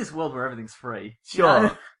in this world where everything's free.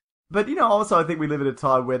 Sure. But, also I think we live in a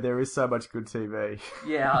time where there is so much good TV.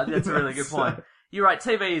 Yeah, that's a really good So- point. You're right,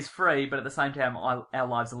 TV is free, but at the same time, our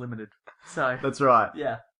lives are limited. So, That's right.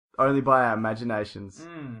 yeah. Only by our imaginations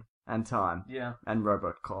Mm, and time yeah. and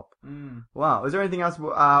Robocop. Mm. Wow. Is there anything else?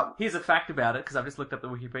 Here's a fact about it, because I've just looked up the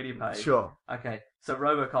Wikipedia page. Sure. Okay, so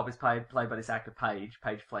Robocop is played by this actor Paige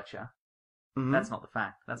Fletcher. Mhm. That's not the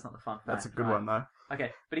fact. That's not the fun fact. That's a good right? one, though.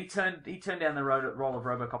 Okay, but he turned down the role of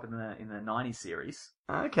Robocop in the '90s series.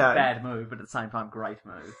 Okay. Bad move, but at the same time, great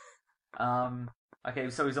move.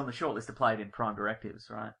 Okay, so he's on the shortlist to play it in Prime Directives,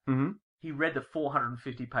 right? Mm-hmm. He read the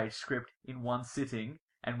 450-page script in one sitting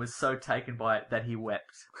and was so taken by it that he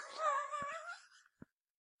wept.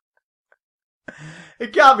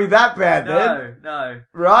 It can't be that bad then. No.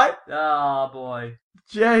 Right? Oh, boy.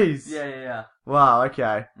 Jeez. Yeah. Wow,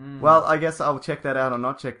 okay. Well, I guess I'll check that out or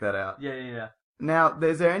not check that out. Yeah. Now,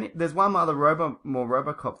 there's one other more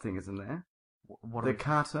Robocop thing, isn't there? What The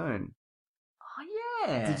cartoon. Oh,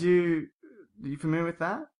 yeah. Are you familiar with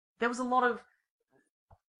that? There was a lot of...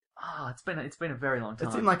 it's been a very long time.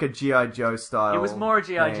 It's in like a G.I. Joe style. It was more a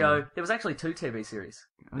G.I. thing. Joe. There was actually 2 TV series.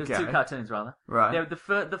 There was 2 cartoons, rather. Right.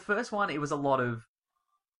 The first one, it was a lot of...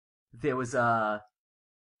 There was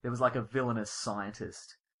like a villainous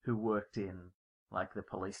scientist who worked in like the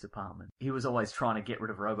police department. He was always trying to get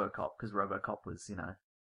rid of Robocop because Robocop was,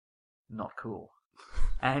 not cool.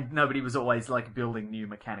 And nobody was always like building new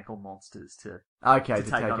mechanical monsters to take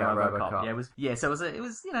on Robocop. Yeah, so it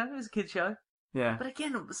was a kid's show. Yeah. But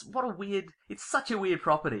again, it's such a weird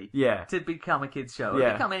property. Yeah. To become a kid's show. Yeah.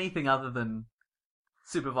 Or become anything other than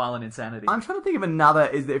super violent insanity. I'm trying to think of another,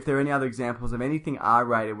 if there are any other examples of anything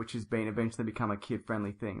R-rated which has been eventually become a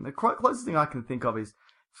kid-friendly thing. The closest thing I can think of is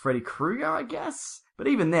Freddy Krueger, I guess. But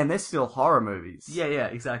even then, they're still horror movies. Yeah,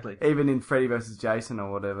 exactly. Even in Freddy vs. Jason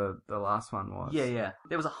or whatever the last one was. Yeah.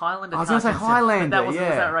 There was a Highlander. I was going to say Highlander, was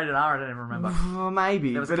that rated R? I don't even remember. Well,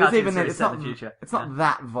 maybe. There was but a it's even then, series it's set not in the future. It's not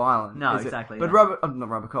that violent. No, is exactly. It? But not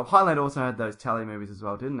Robocop. Highlander also had those tally movies as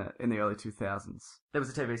well, didn't it? In the early 2000s. There was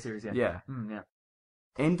a TV series, yeah. Yeah. Yeah.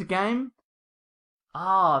 Endgame?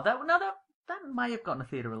 Oh, that may have gotten a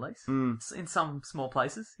theatre release in some small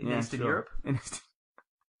places in Eastern Europe.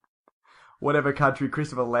 Whatever country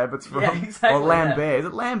Christopher Lambert's from. Yeah, exactly. Or Lambert. Is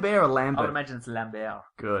it Lambert or Lambert? I would imagine it's Lambert.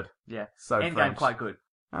 Good. Yeah. So Endgame, French. quite good.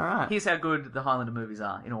 All right. Here's how good the Highlander movies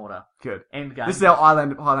are, in order. Good. Endgame. This is our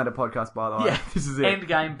Highlander podcast, by the way. Yeah. This is it.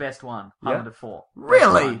 Endgame, best one. Highlander 4.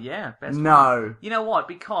 Really? Best one. Yeah, best one. No. You know what?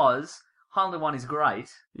 Because Highlander 1 is great,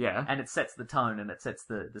 Yeah. and it sets the tone, and it sets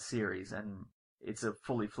the series, and it's a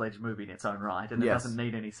fully fledged movie in its own right, and it Yes. doesn't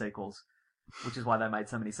need any sequels, which is why they made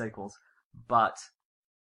so many sequels. But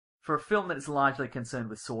for a film that is largely concerned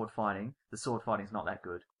with sword fighting, the sword fighting is not that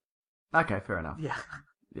good. Okay, fair enough. Yeah.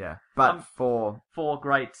 Yeah. But for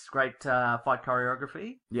great fight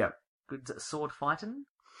choreography, yeah. good sword fighting.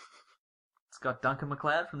 It's got Duncan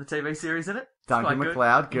MacLeod from the TV series in it. It's Duncan quite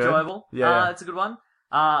MacLeod, good. Enjoyable. Yeah. It's a good one.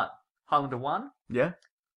 Highlander 1. Yeah.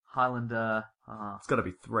 Highlander... It's got to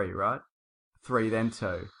be 3, right? 3, then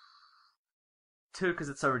 2. 2 because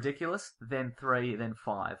it's so ridiculous, then 3, then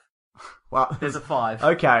 5. Well, There's a 5.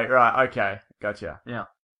 Okay, right, okay. Gotcha. Yeah.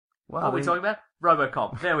 Well, What are we talking about?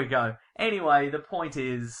 Robocop. There we go. Anyway, the point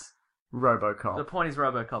is... Robocop. The point is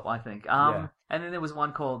Robocop, I think. Yeah. And then there was a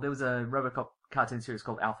Robocop cartoon series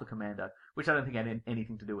called Alpha Commando, which I don't think had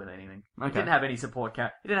anything to do with anything. Okay. It didn't have any support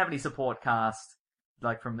It didn't have any support cast,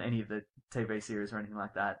 like from any of the TV series or anything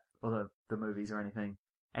like that, or the movies or anything.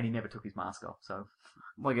 And he never took his mask off, so...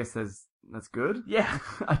 Well, I guess that's good. Yeah.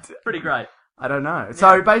 Pretty great. I don't know.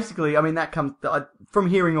 So basically, I mean, that comes from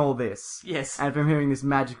hearing all this. Yes. And from hearing this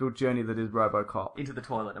magical journey that is Robocop. Into the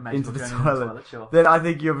toilet. A magical Into the journey into the toilet, sure. Then I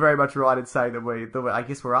think you're very much right in saying that I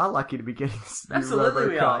guess we are lucky to be getting this new Absolutely Robocop.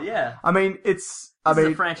 we are, yeah. I mean, This is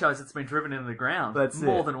a franchise that's been driven into the ground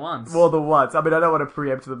more than once. More than once. I mean, I don't want to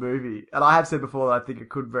preempt the movie. And I have said before that I think it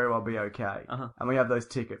could very well be okay. Uh-huh. And we have those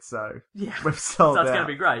tickets, so yeah. we've sold So it's out. going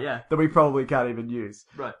to be great, yeah. That we probably can't even use.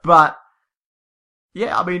 Right. But,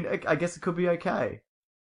 yeah, I mean, I guess it could be okay.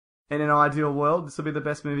 In an ideal world, this will be the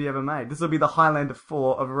best movie ever made. This will be the Highlander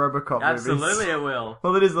 4 of Robocop movies. Absolutely it will.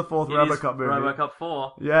 Well, it is the 4th It Robocop is movie. Robocop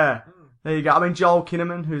 4. Yeah. There you go. I mean, Joel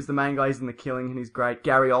Kinnaman, who's the main guy, he's in The Killing, and he's great.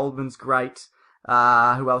 Gary Oldman's great. Who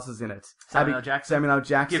else is in it? Samuel L. Jackson. Samuel L.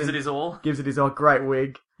 Jackson. Gives it his all. Gives it his all. Great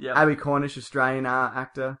wig. Yep. Abby Cornish, Australian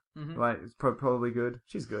actor. Mhm. Right, it's probably good.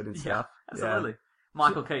 She's good and Yeah, stuff. absolutely.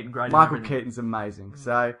 Michael Keaton, great. Michael in everything. Keaton's amazing.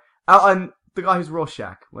 So, and the guy who's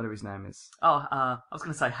Rorschach, whatever his name is. Oh, I was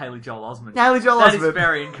going to say Haley Joel Osment. Haley Joel That Osment. is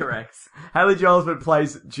very incorrect. Haley Joel Osment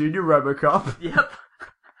plays Junior Robocop. Yep.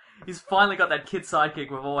 He's finally got that kid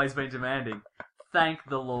sidekick we've always been demanding. Thank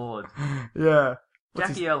the Lord. Yeah.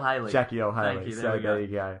 Jackie Earle Haley. Jackie Earle Haley. Thank you, So there you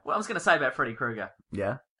go. What I was going to say about Freddy Krueger,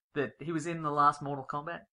 Yeah. that he was in the last Mortal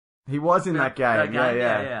Kombat. He was in that game.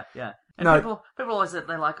 Yeah. And No. people always,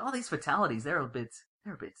 they're like, oh, these fatalities, they're a bit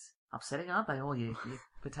upsetting, aren't they? All your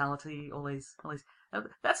fatality, all these.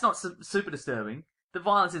 That's not super disturbing. The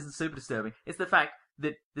violence isn't super disturbing. It's the fact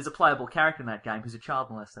that there's a playable character in that game who's a child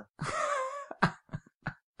molester.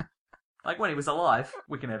 Like when he was alive.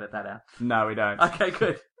 We can edit that out. No, we don't. Okay,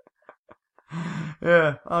 good.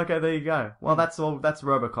 Yeah. Okay, there you go. Well, that's all. That's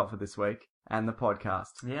Robocop for this week and the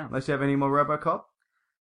podcast. Yeah. Unless you have any more Robocop.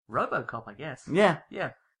 Robocop, I guess. Yeah.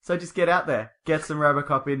 Yeah. So just get out there, get some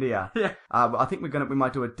Robocop into ya. Yeah. I think we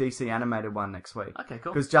might do a DC animated one next week. Okay,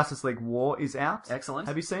 cool. Because Justice League War is out. Excellent.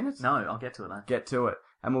 Have you seen it? No, I'll get to it though. Get to it,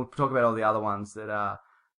 and we'll talk about all the other ones that I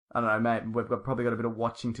don't know, mate. Probably got a bit of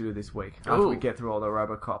watching to do this week after we get through all the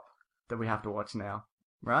Robocop that we have to watch now.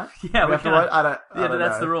 Right? Yeah, we have can. to watch. I don't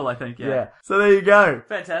That's know. the rule, I think. Yeah. So there you go.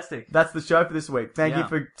 Fantastic. That's the show for this week. Thank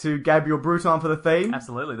you to Gabriel Bruton for the theme.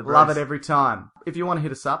 Absolutely. The Love Bruce. it every time. If you want to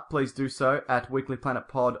hit us up, please do so at Weekly Planet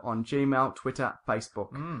Pod on Gmail, Twitter,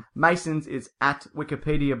 Facebook. Mason's is at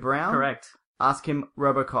Wikipedia Brown. Correct. Ask him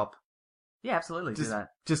Robocop. Yeah, absolutely. Do that.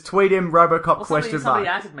 Just tweet him Robocop Well, question somebody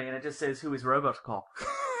mark. added me and it just says, "Who is Robocop?"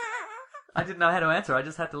 I didn't know how to answer. I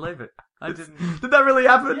just had to leave it. I didn't. Did that really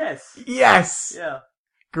happen? Yes. Yes. Yeah.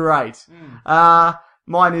 Great.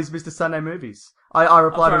 Mine is Mr. Sunday Movies. I I'm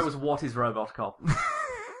replied. sorry, it was "What is Robocop?"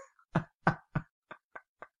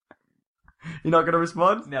 You're not going to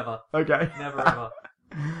respond? Never. Okay. Never ever.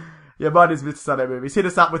 Yeah, mine is Mr. Sunday Movies. Hit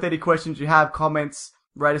us up with any questions you have, comments,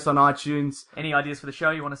 rate us on iTunes. Any ideas for the show?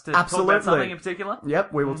 You want us to Absolutely. talk about something in particular?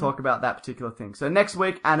 Yep, we will talk about that particular thing. So next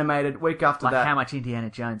week, animated. Week after Like that. how much Indiana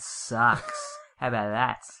Jones sucks. How about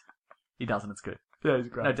that? He doesn't. It's good. Yeah, he's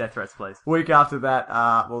great. No death threats, please. Week after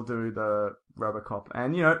that, we'll do the Robocop.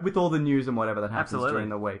 And, with all the news and whatever that happens Absolutely. during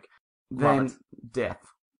the week. Love Then it. death.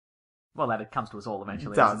 Well, that comes to us all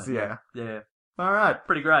eventually. It does, doesn't it? yeah. Yeah. All right.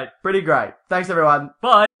 Pretty great. Pretty great. Thanks, everyone.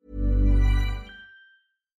 Bye.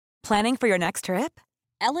 Planning for your next trip?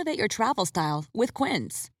 Elevate your travel style with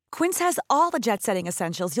Quince. Quince has all the jet-setting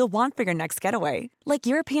essentials you'll want for your next getaway, like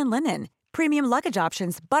European linen, premium luggage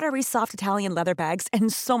options, buttery soft Italian leather bags,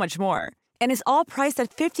 and so much more. And is all priced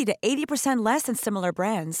at 50 to 80% less than similar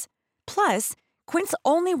brands. Plus, Quince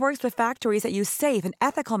only works with factories that use safe and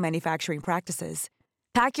ethical manufacturing practices.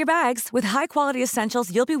 Pack your bags with high-quality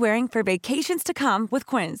essentials you'll be wearing for vacations to come with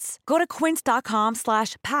Quince. Go to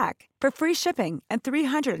quince.com/pack for free shipping and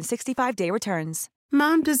 365-day returns.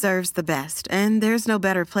 Mom deserves the best, and there's no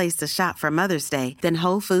better place to shop for Mother's Day than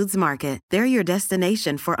Whole Foods Market. They're your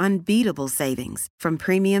destination for unbeatable savings, from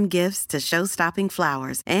premium gifts to show-stopping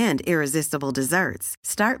flowers and irresistible desserts.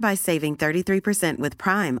 Start by saving 33% with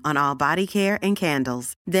Prime on all body care and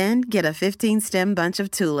candles. Then get a 15-stem bunch of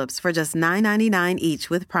tulips for just $9.99 each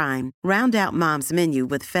with Prime. Round out Mom's menu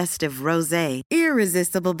with festive rosé,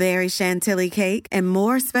 irresistible berry chantilly cake, and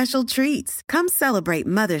more special treats. Come celebrate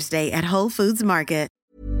Mother's Day at Whole Foods Market.